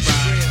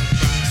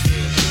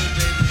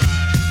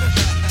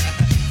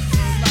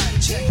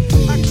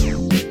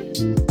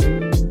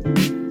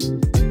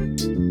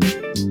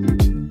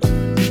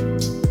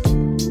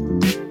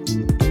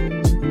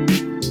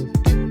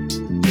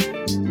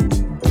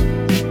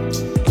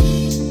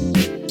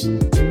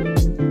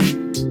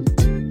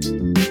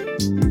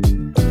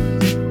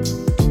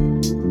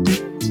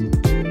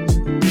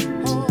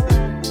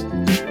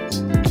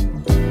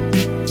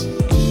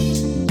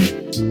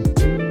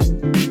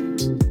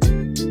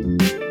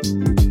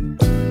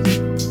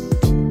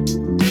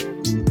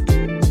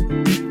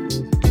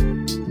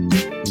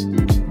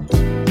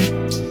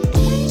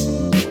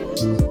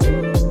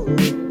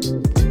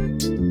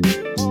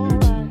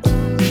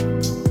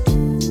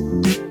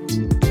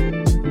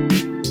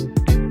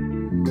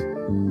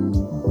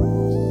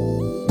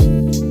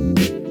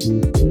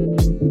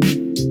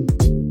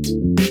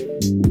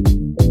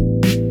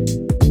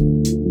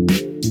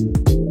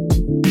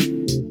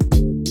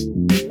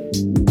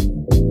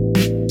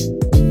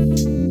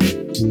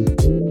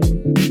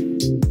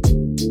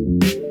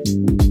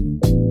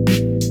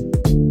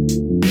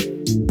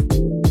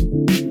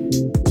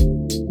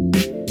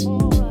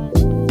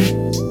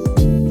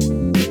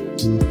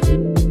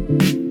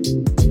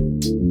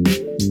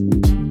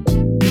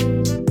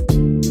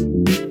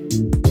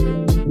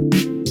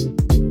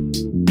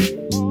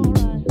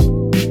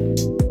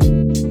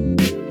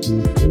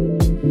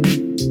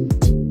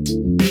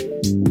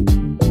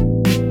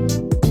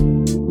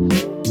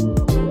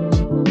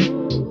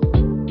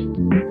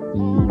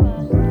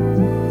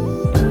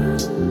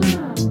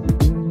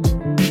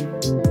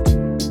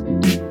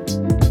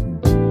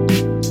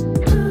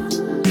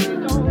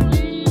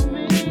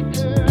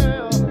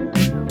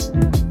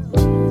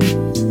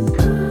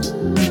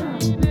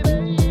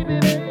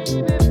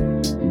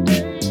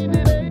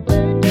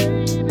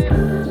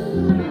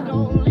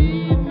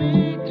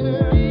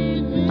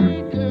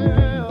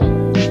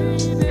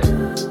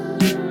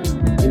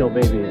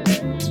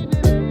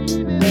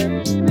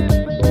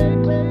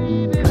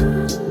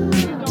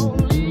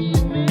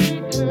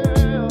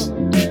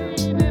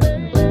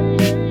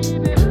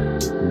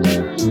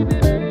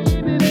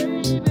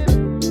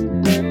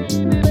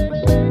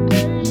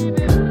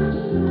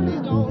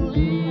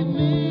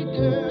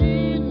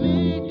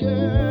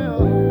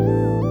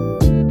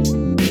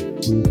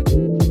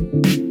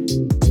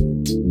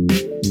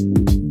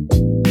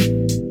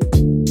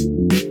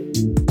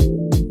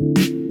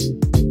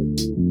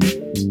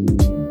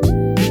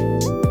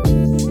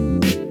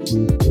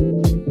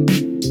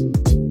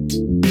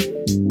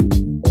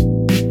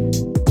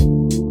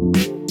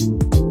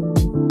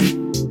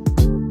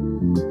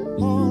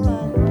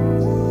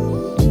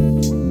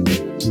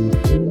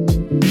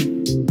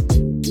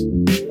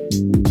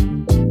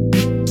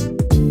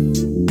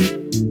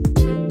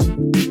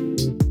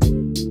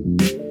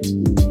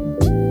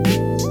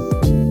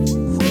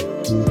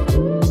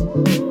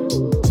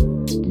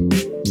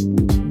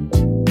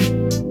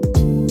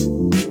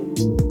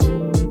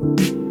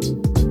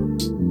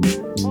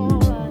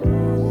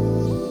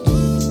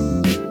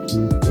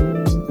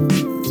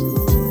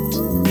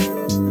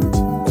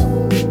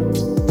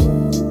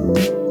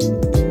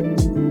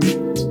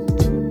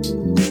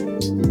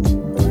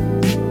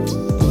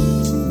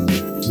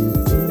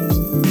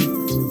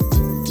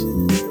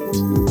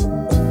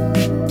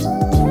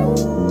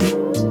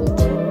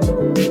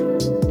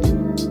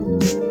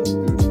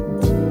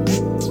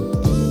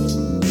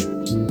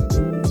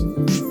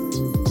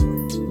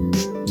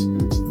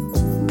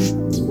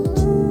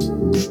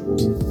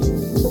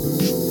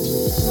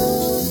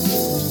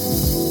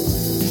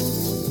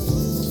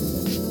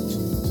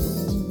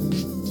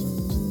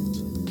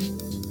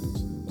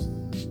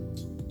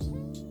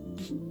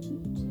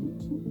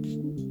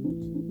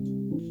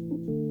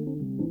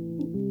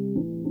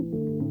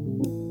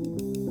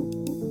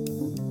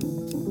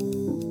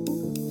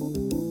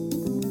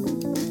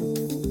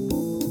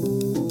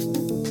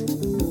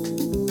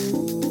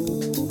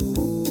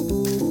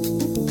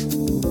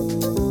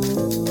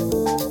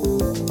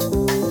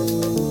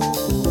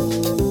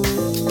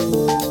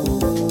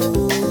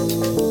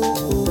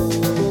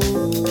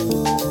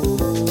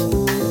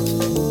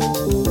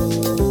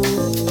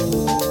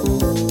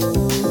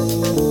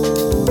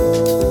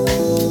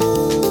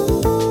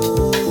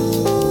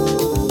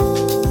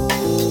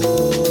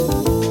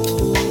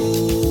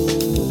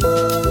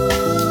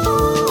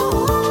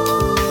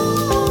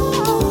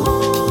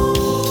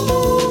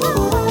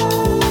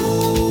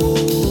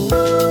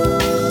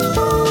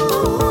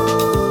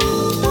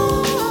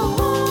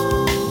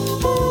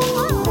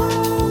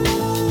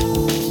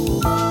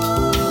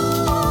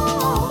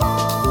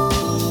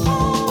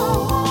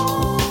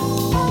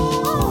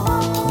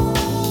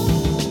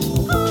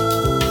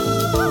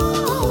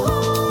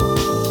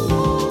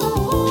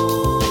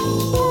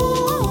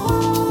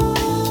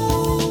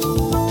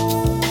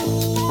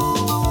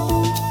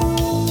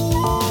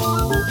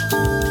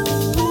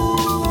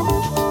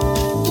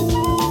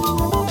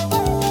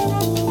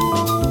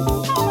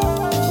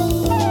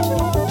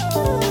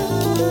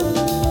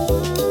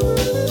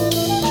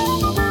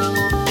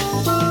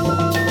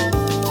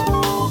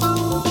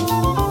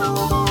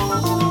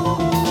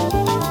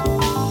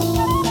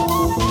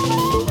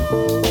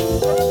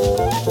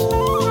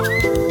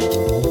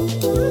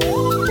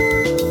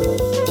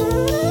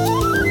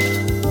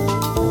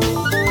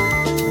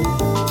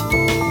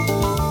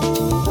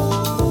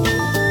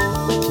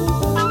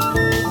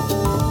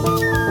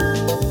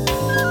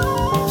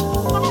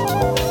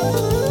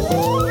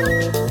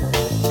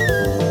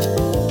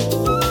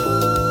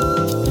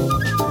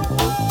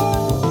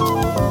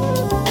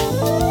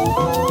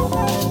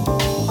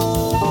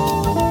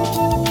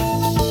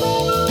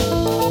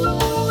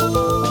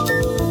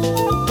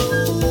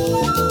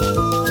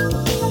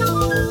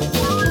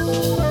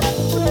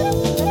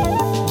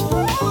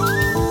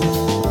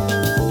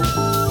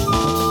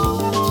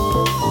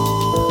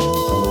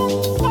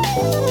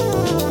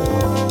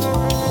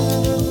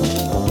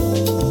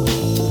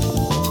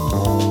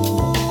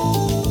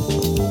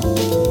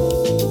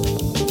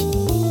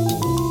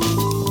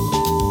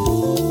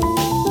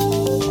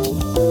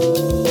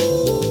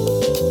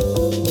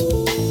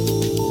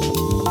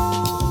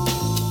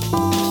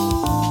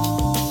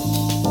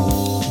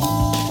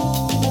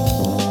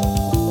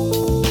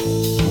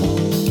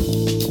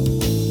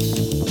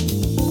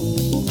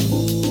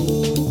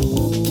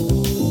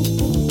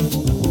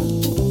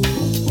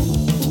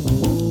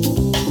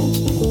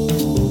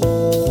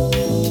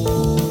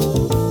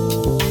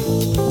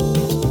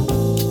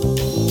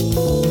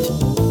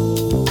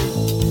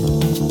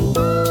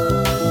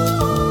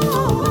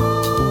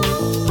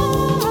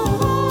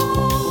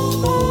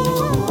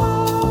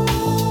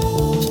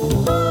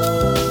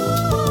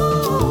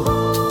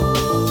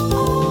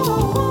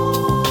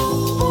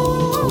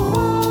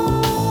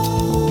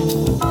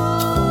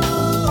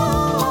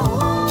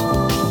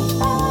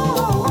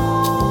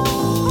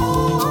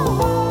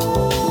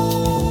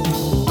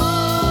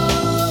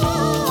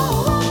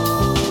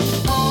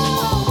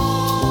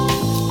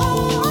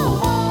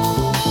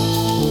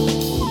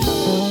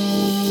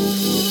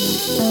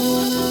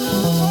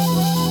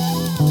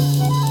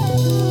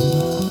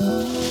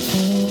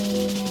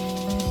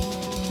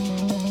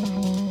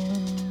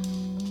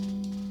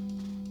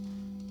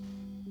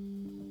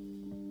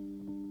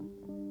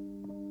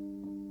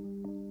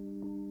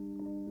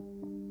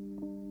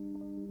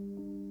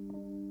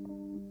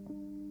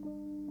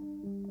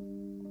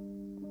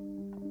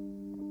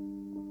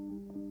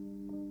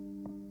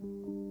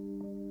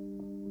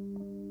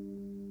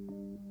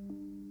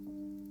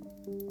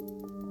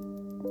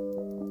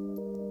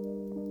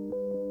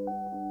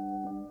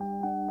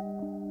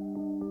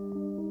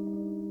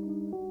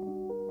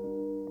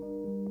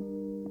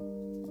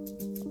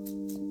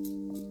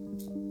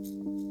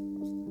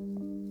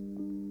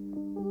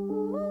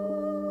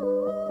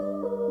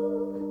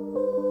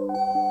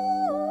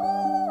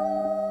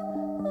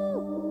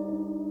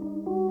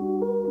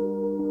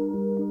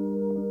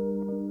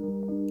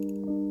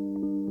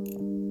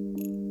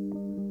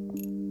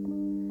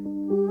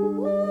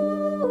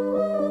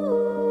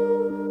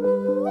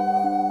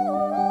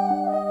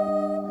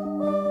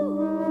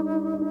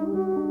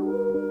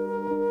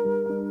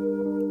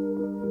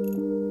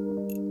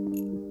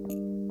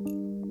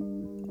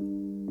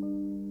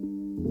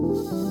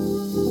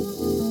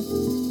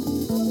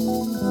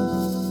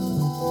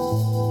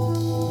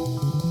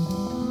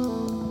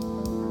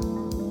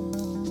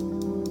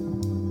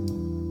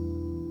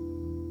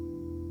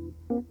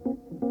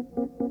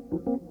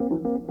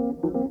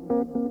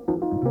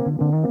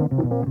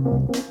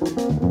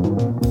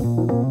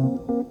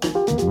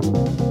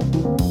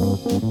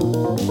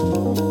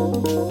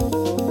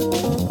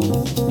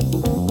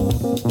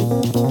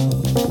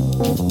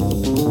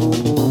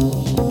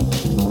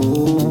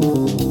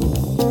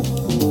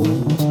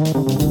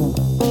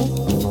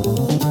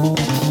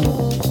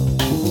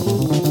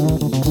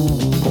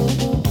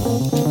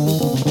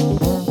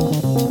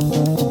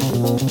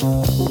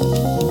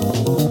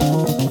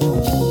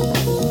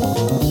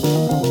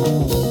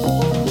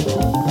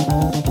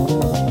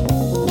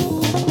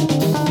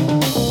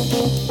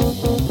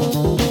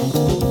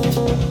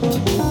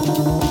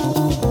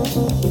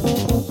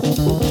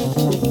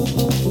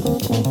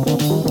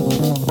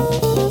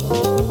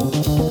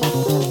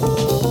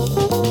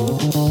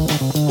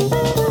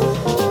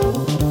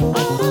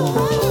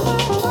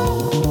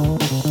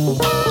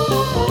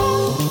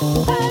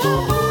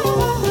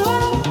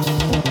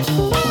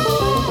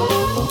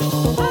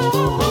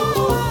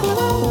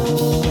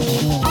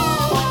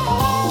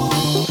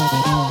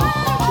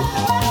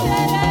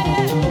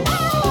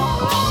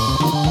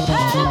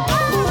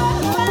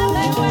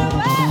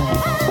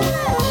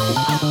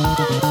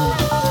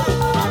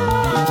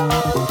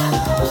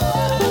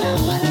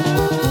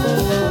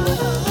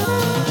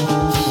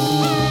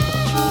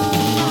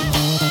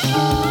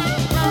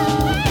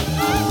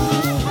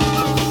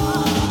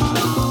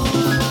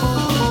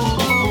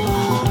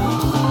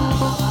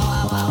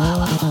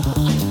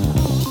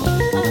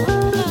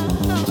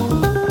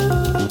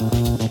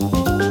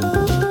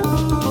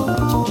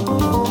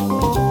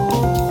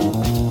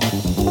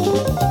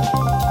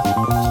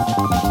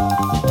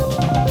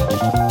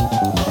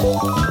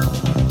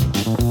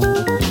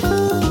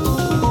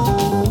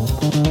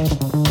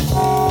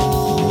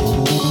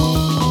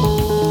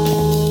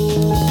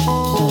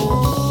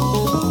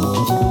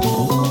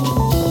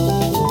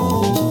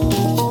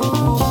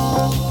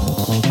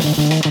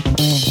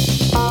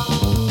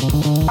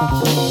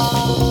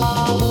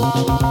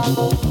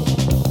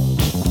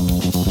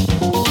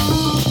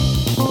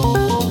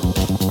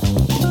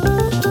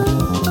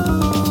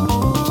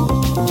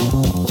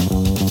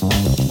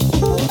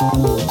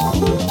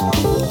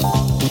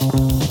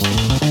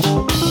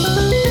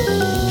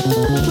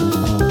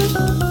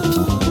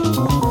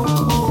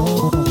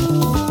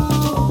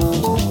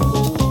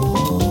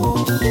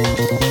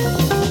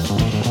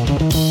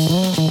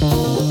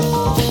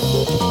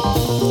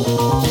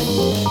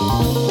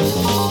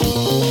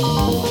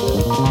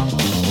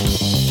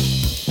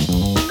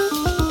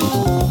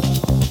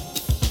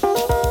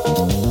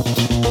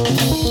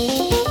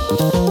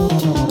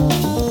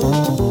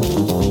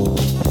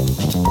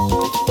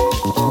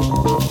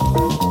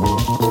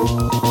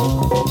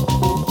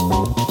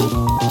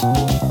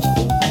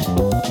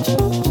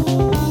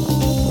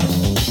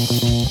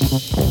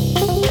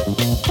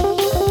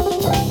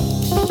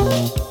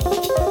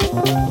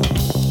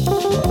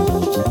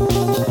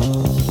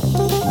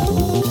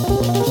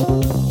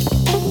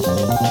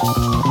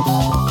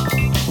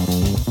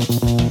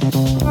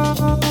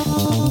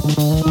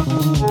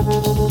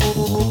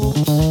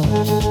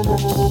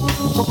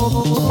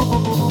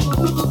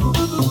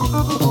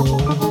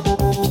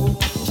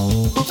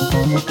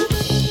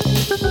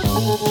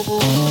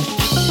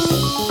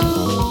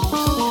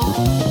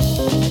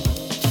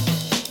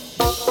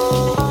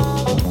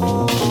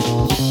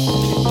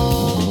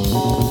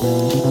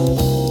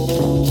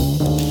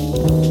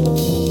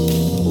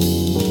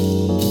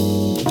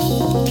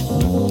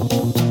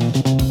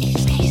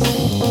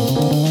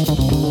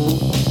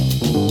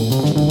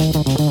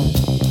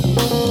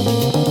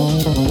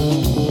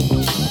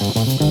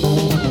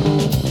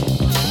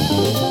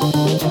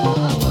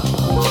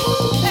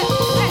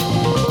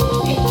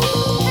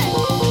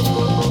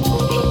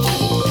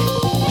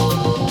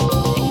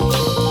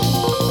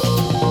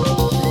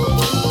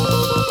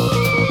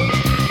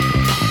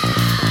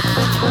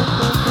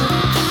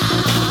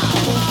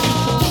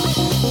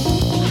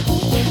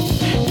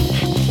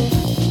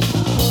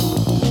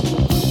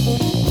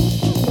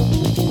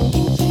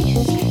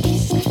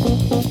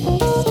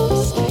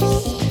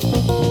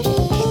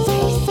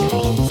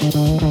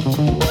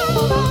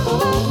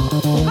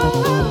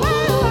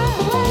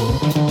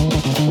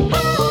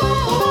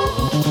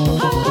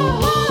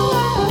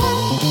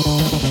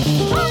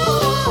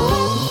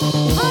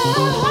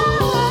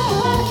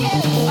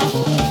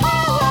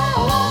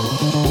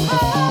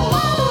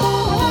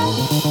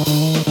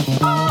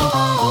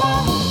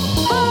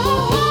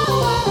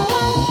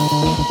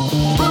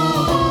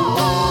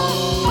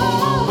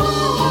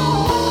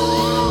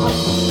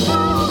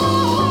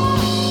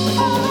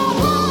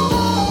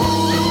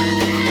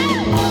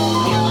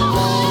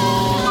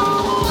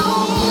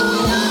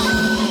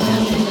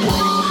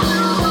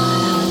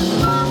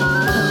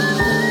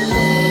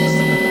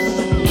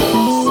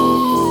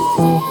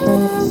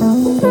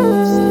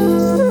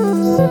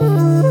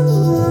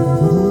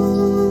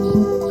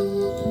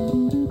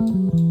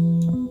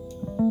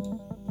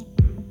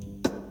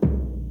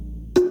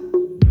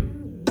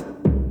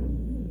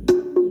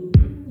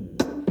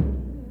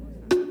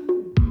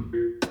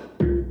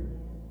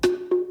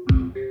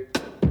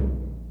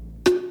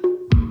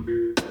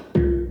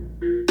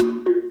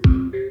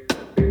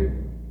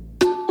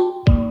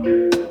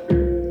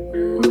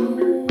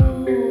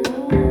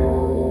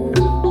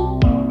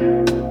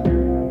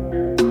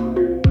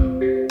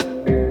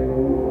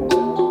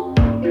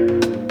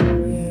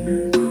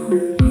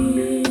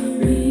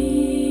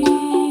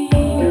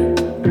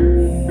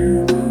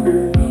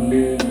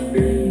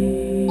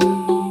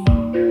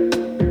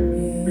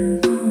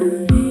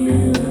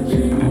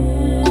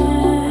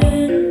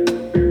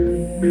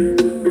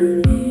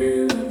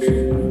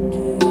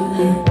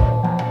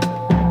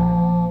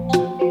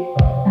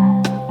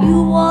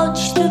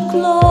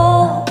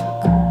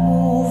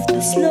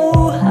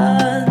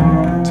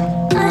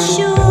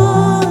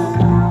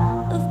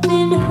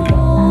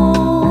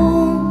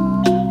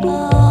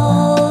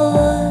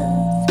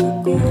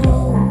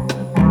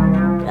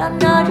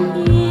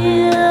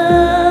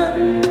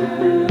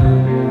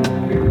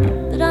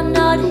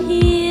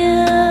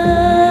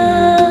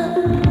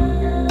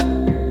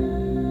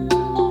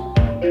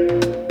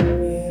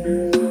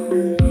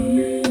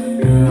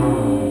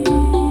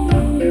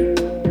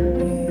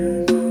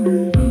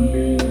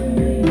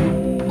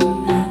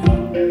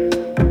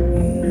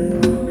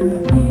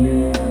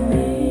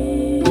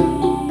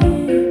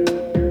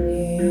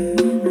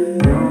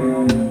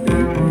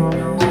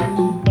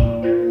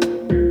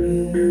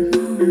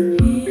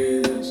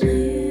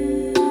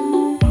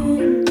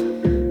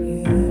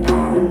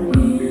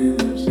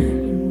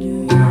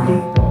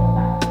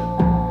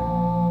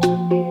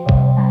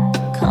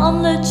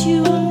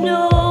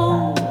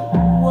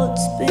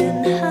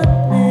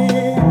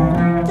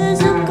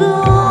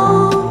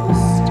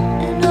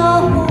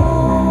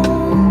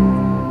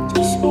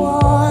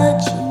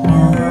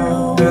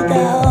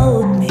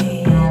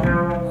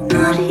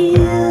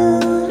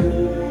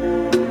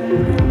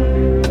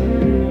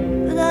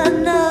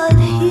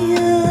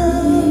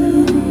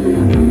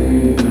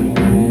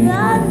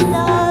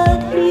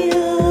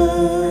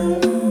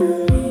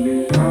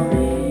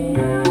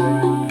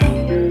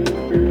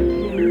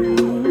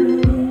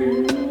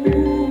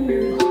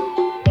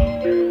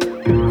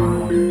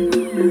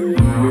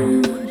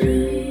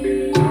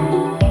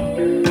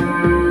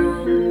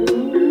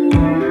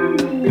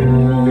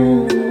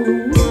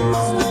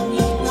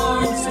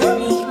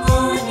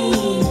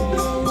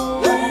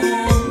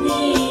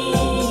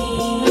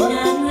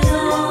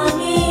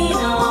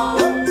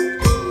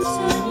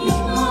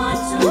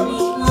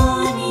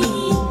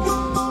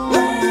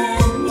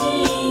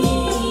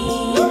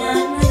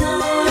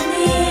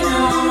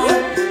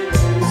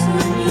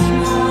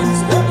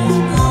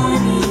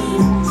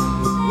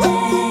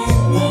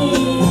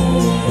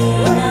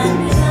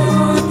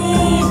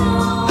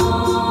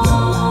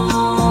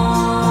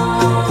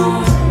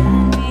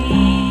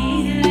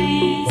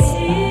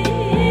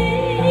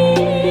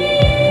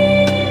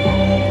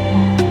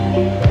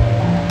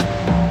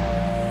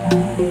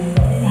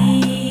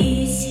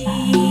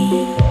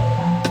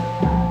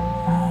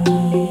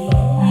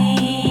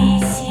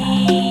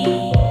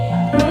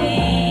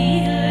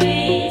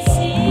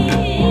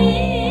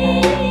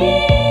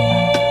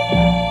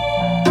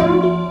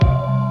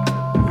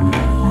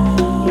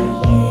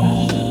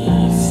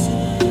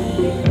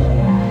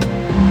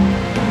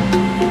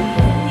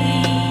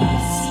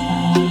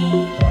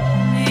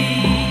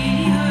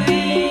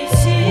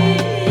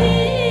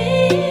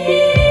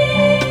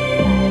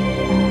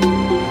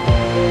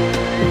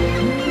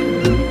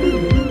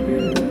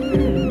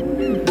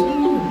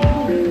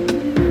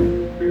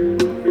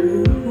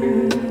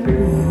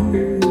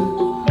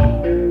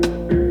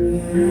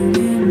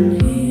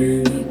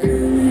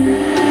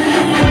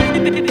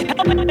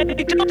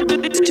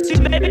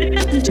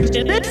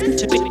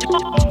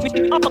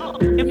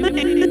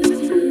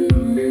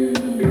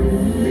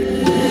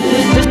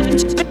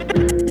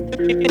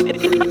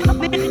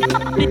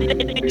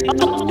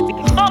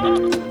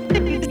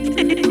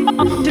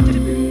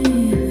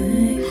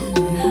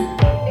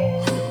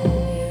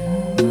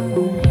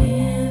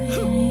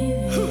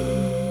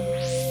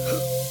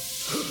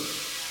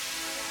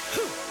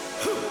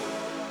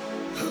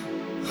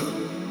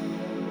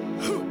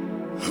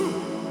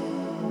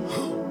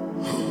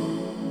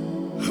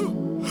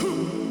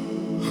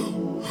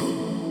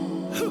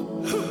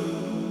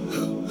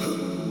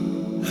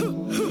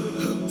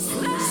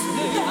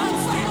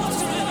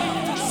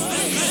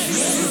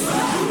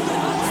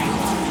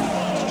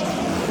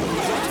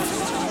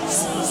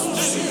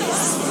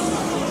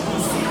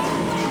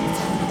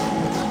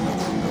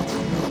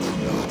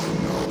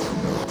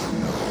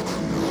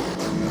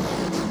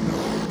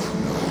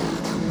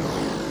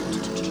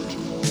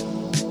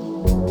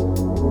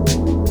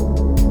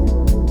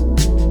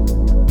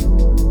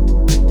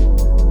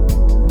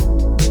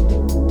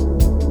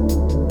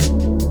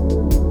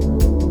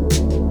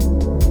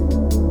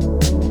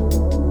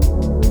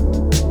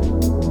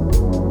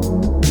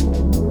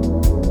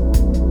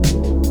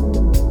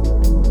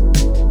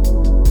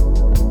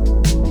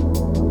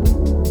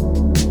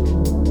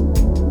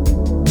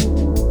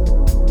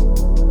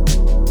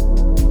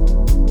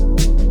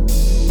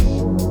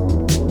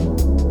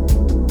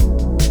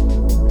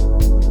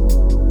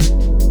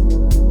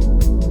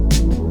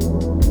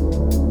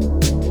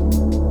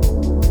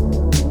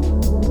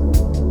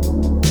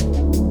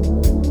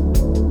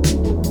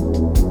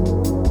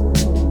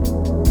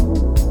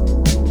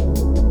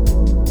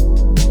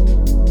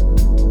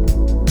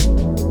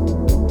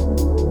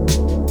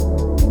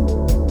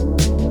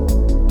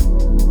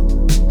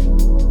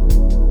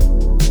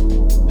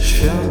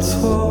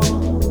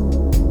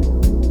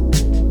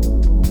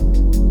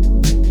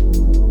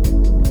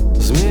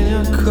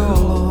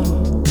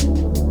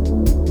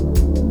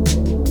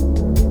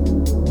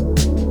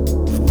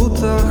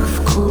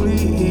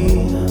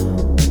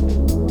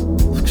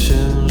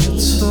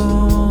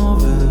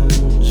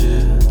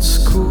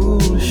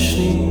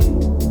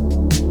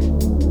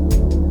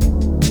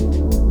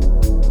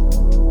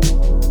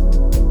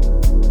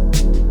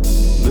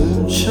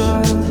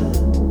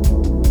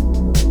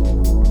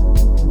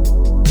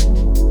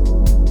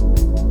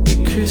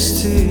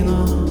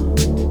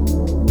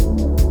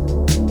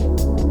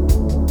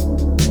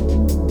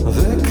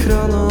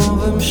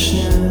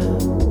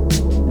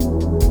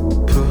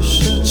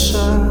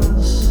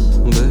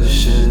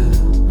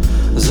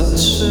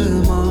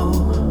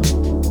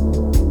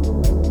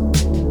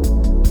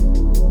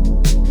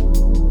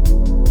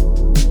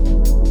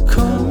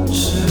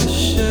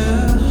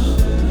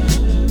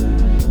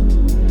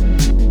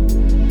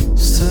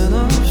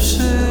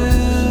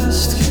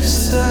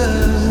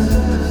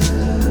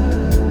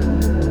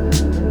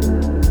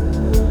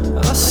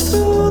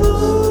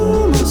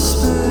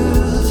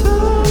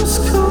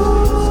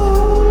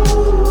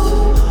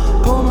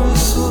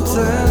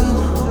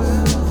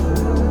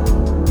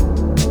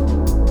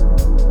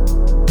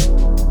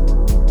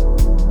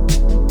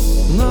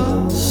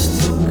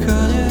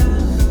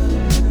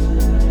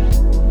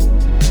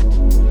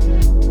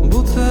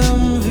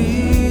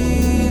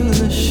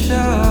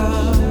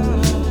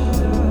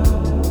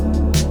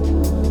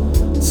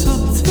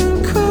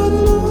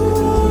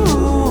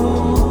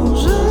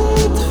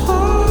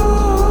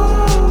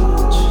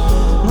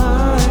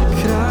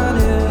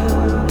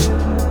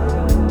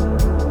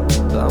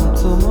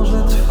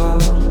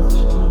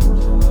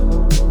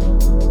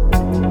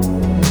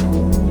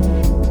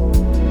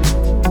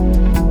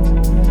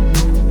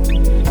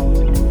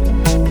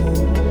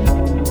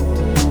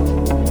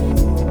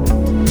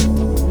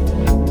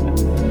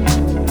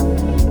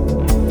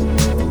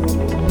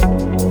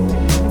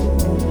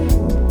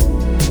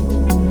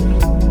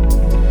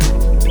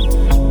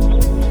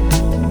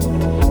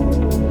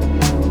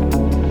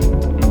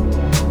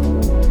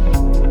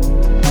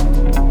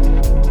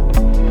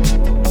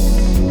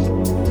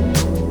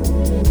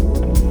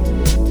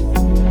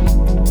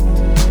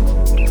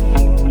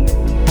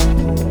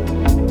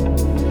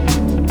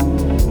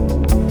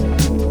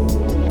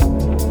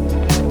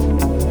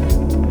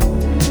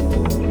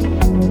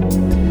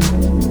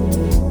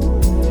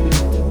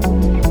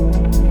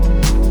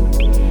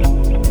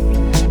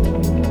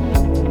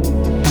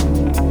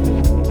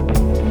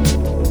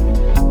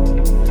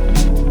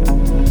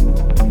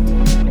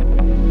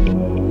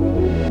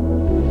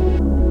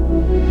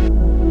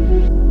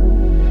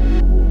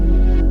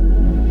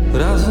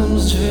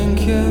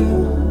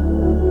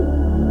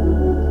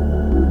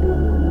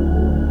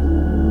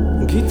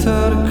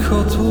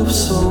 kotłów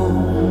są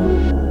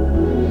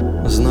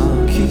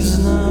znaki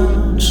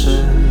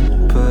znaczeń,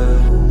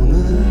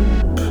 pełny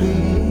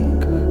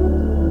plik.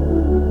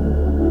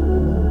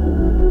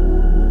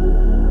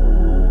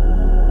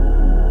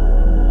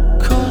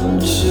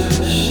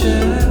 Kończy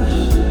się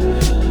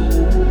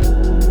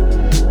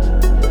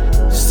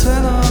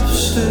scena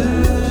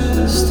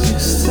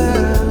wszystkich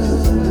scen.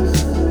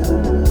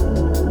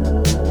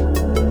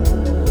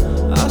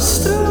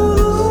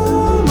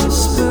 Astronoma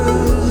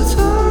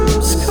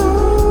spytam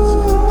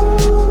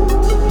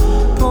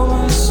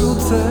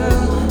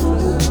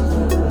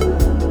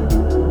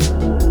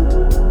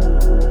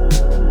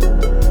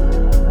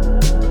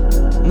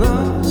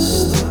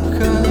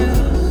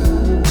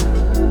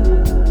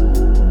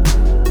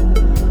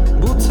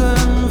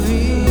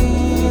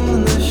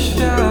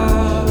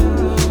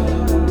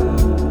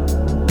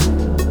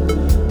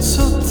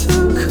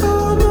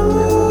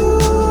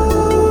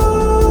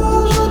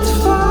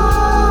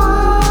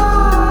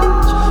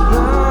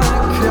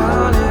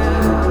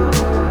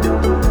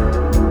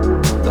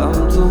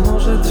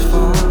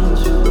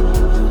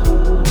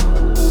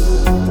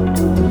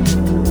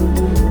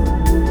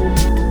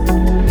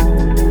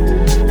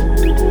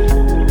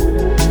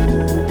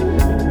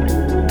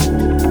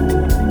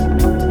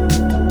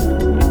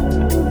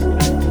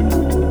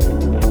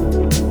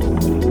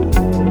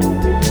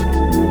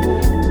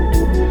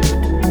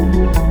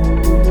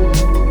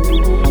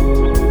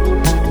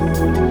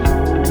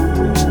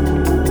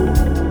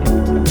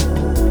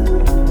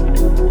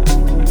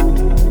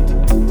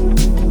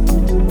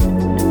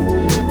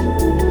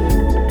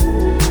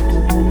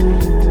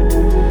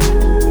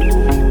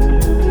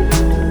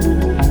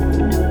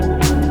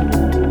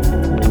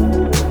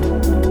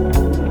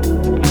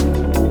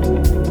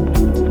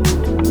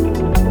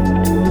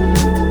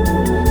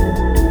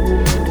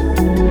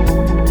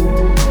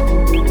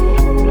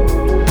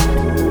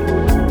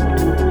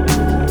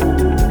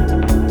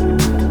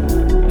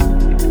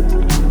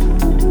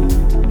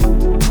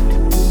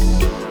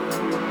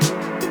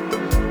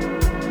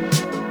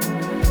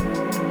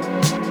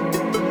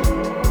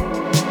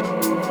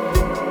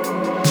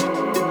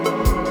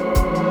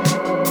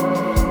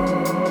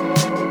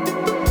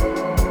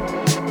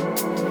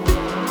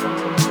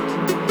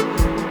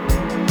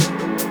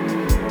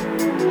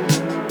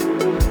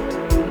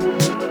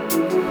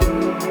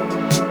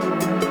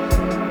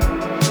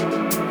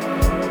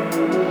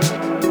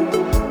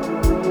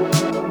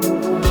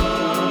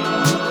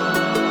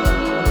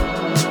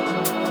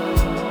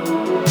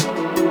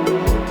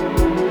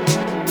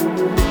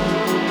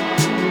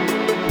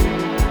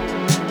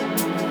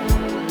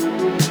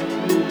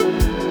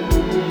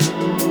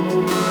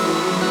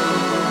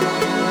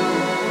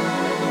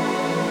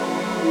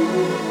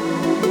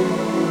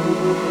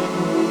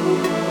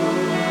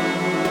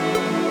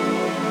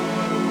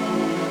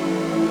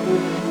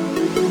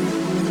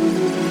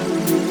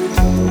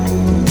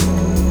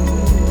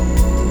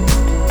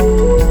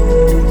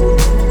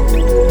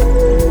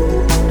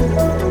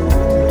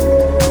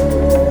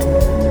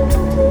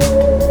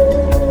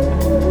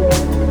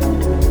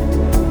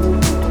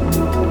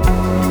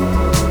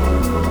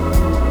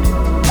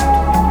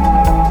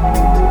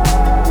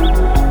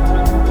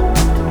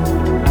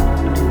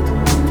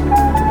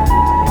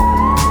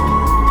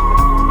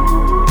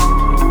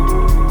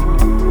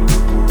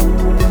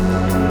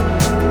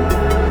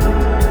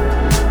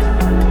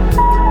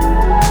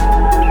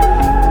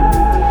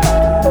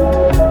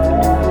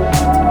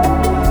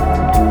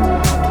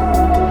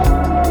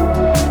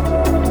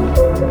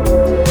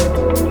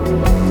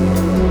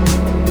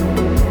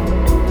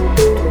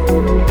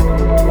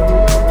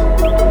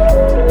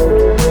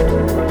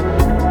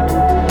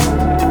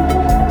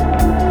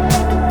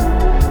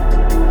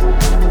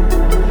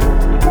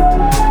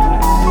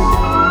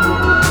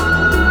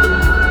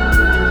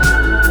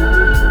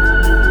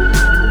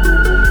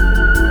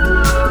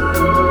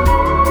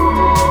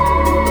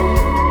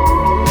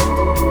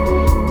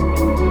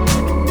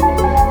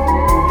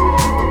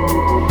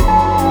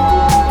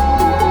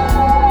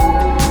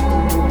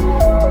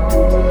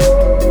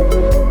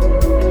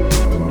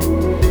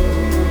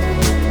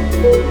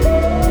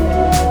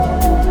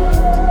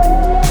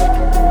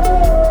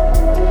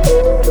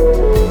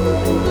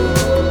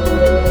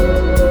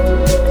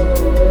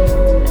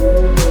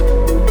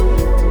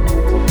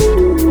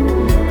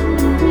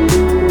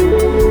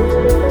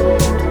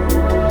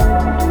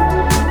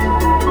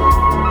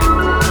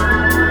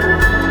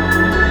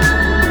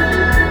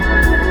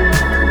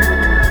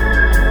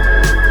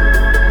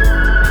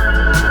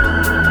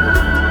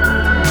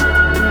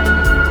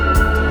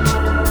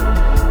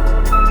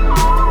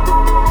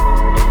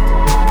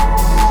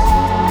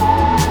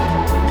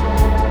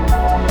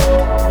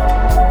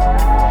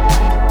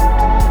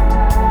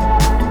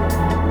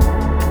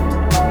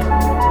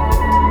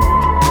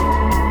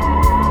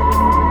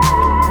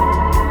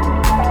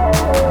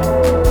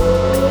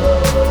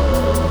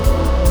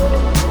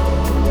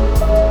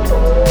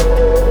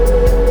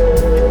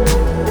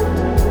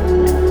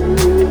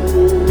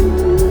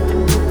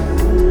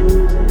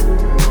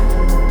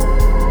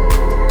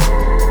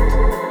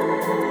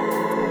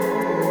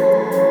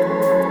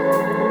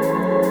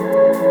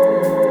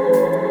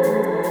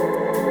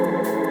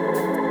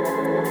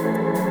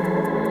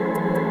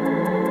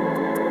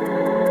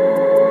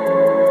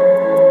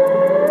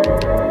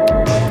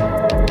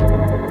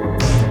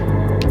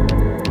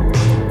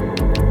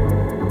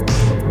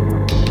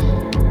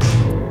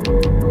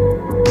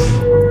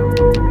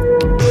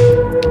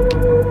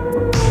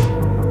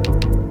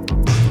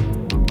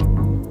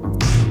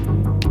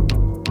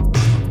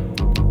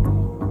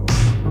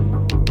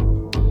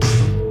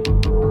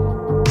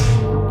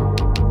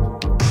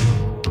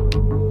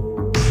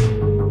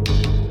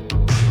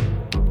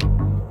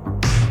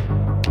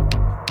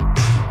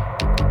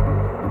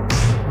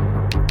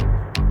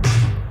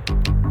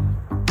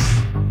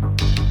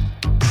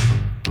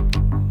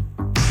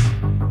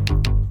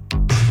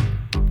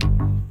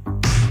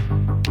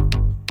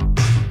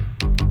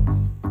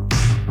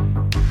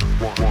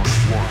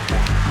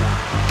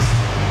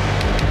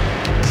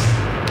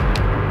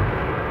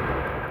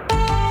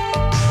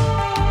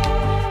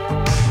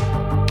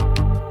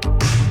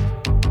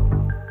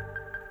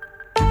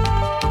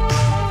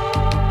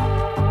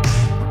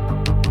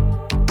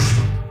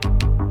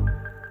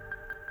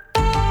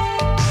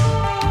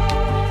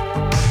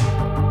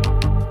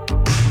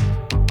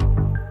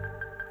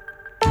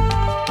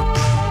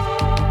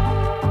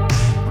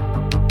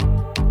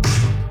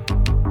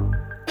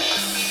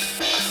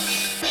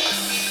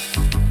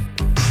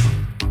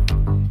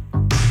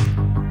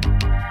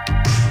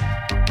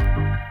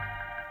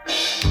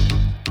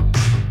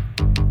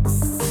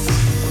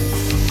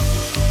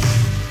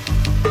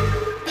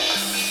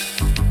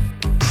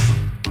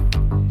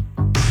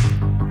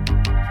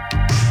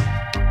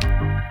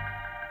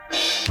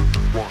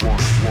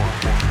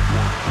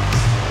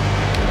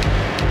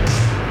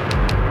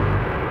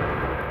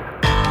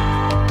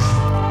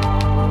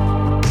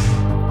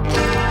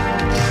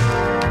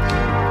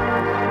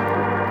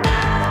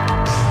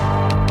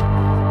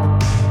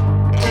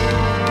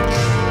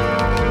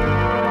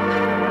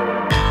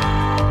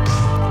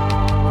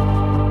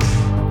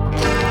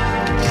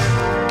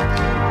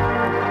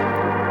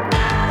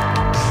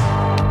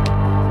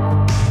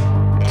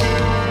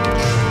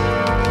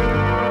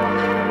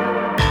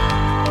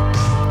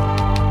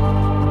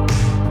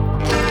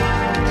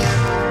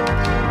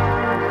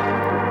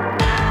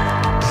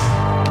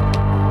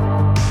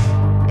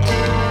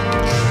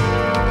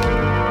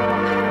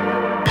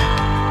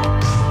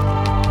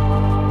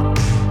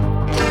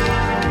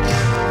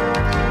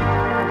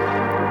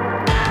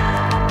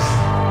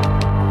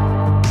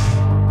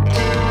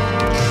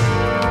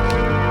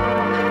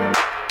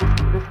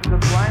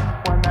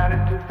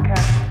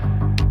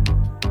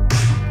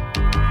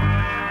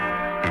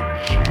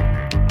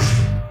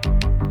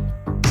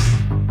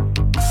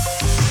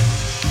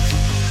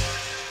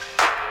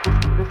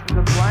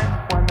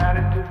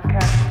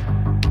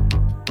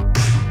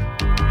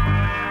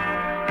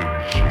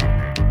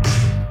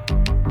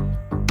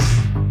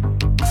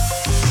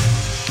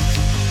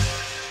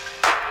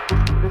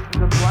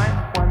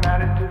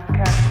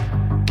sky.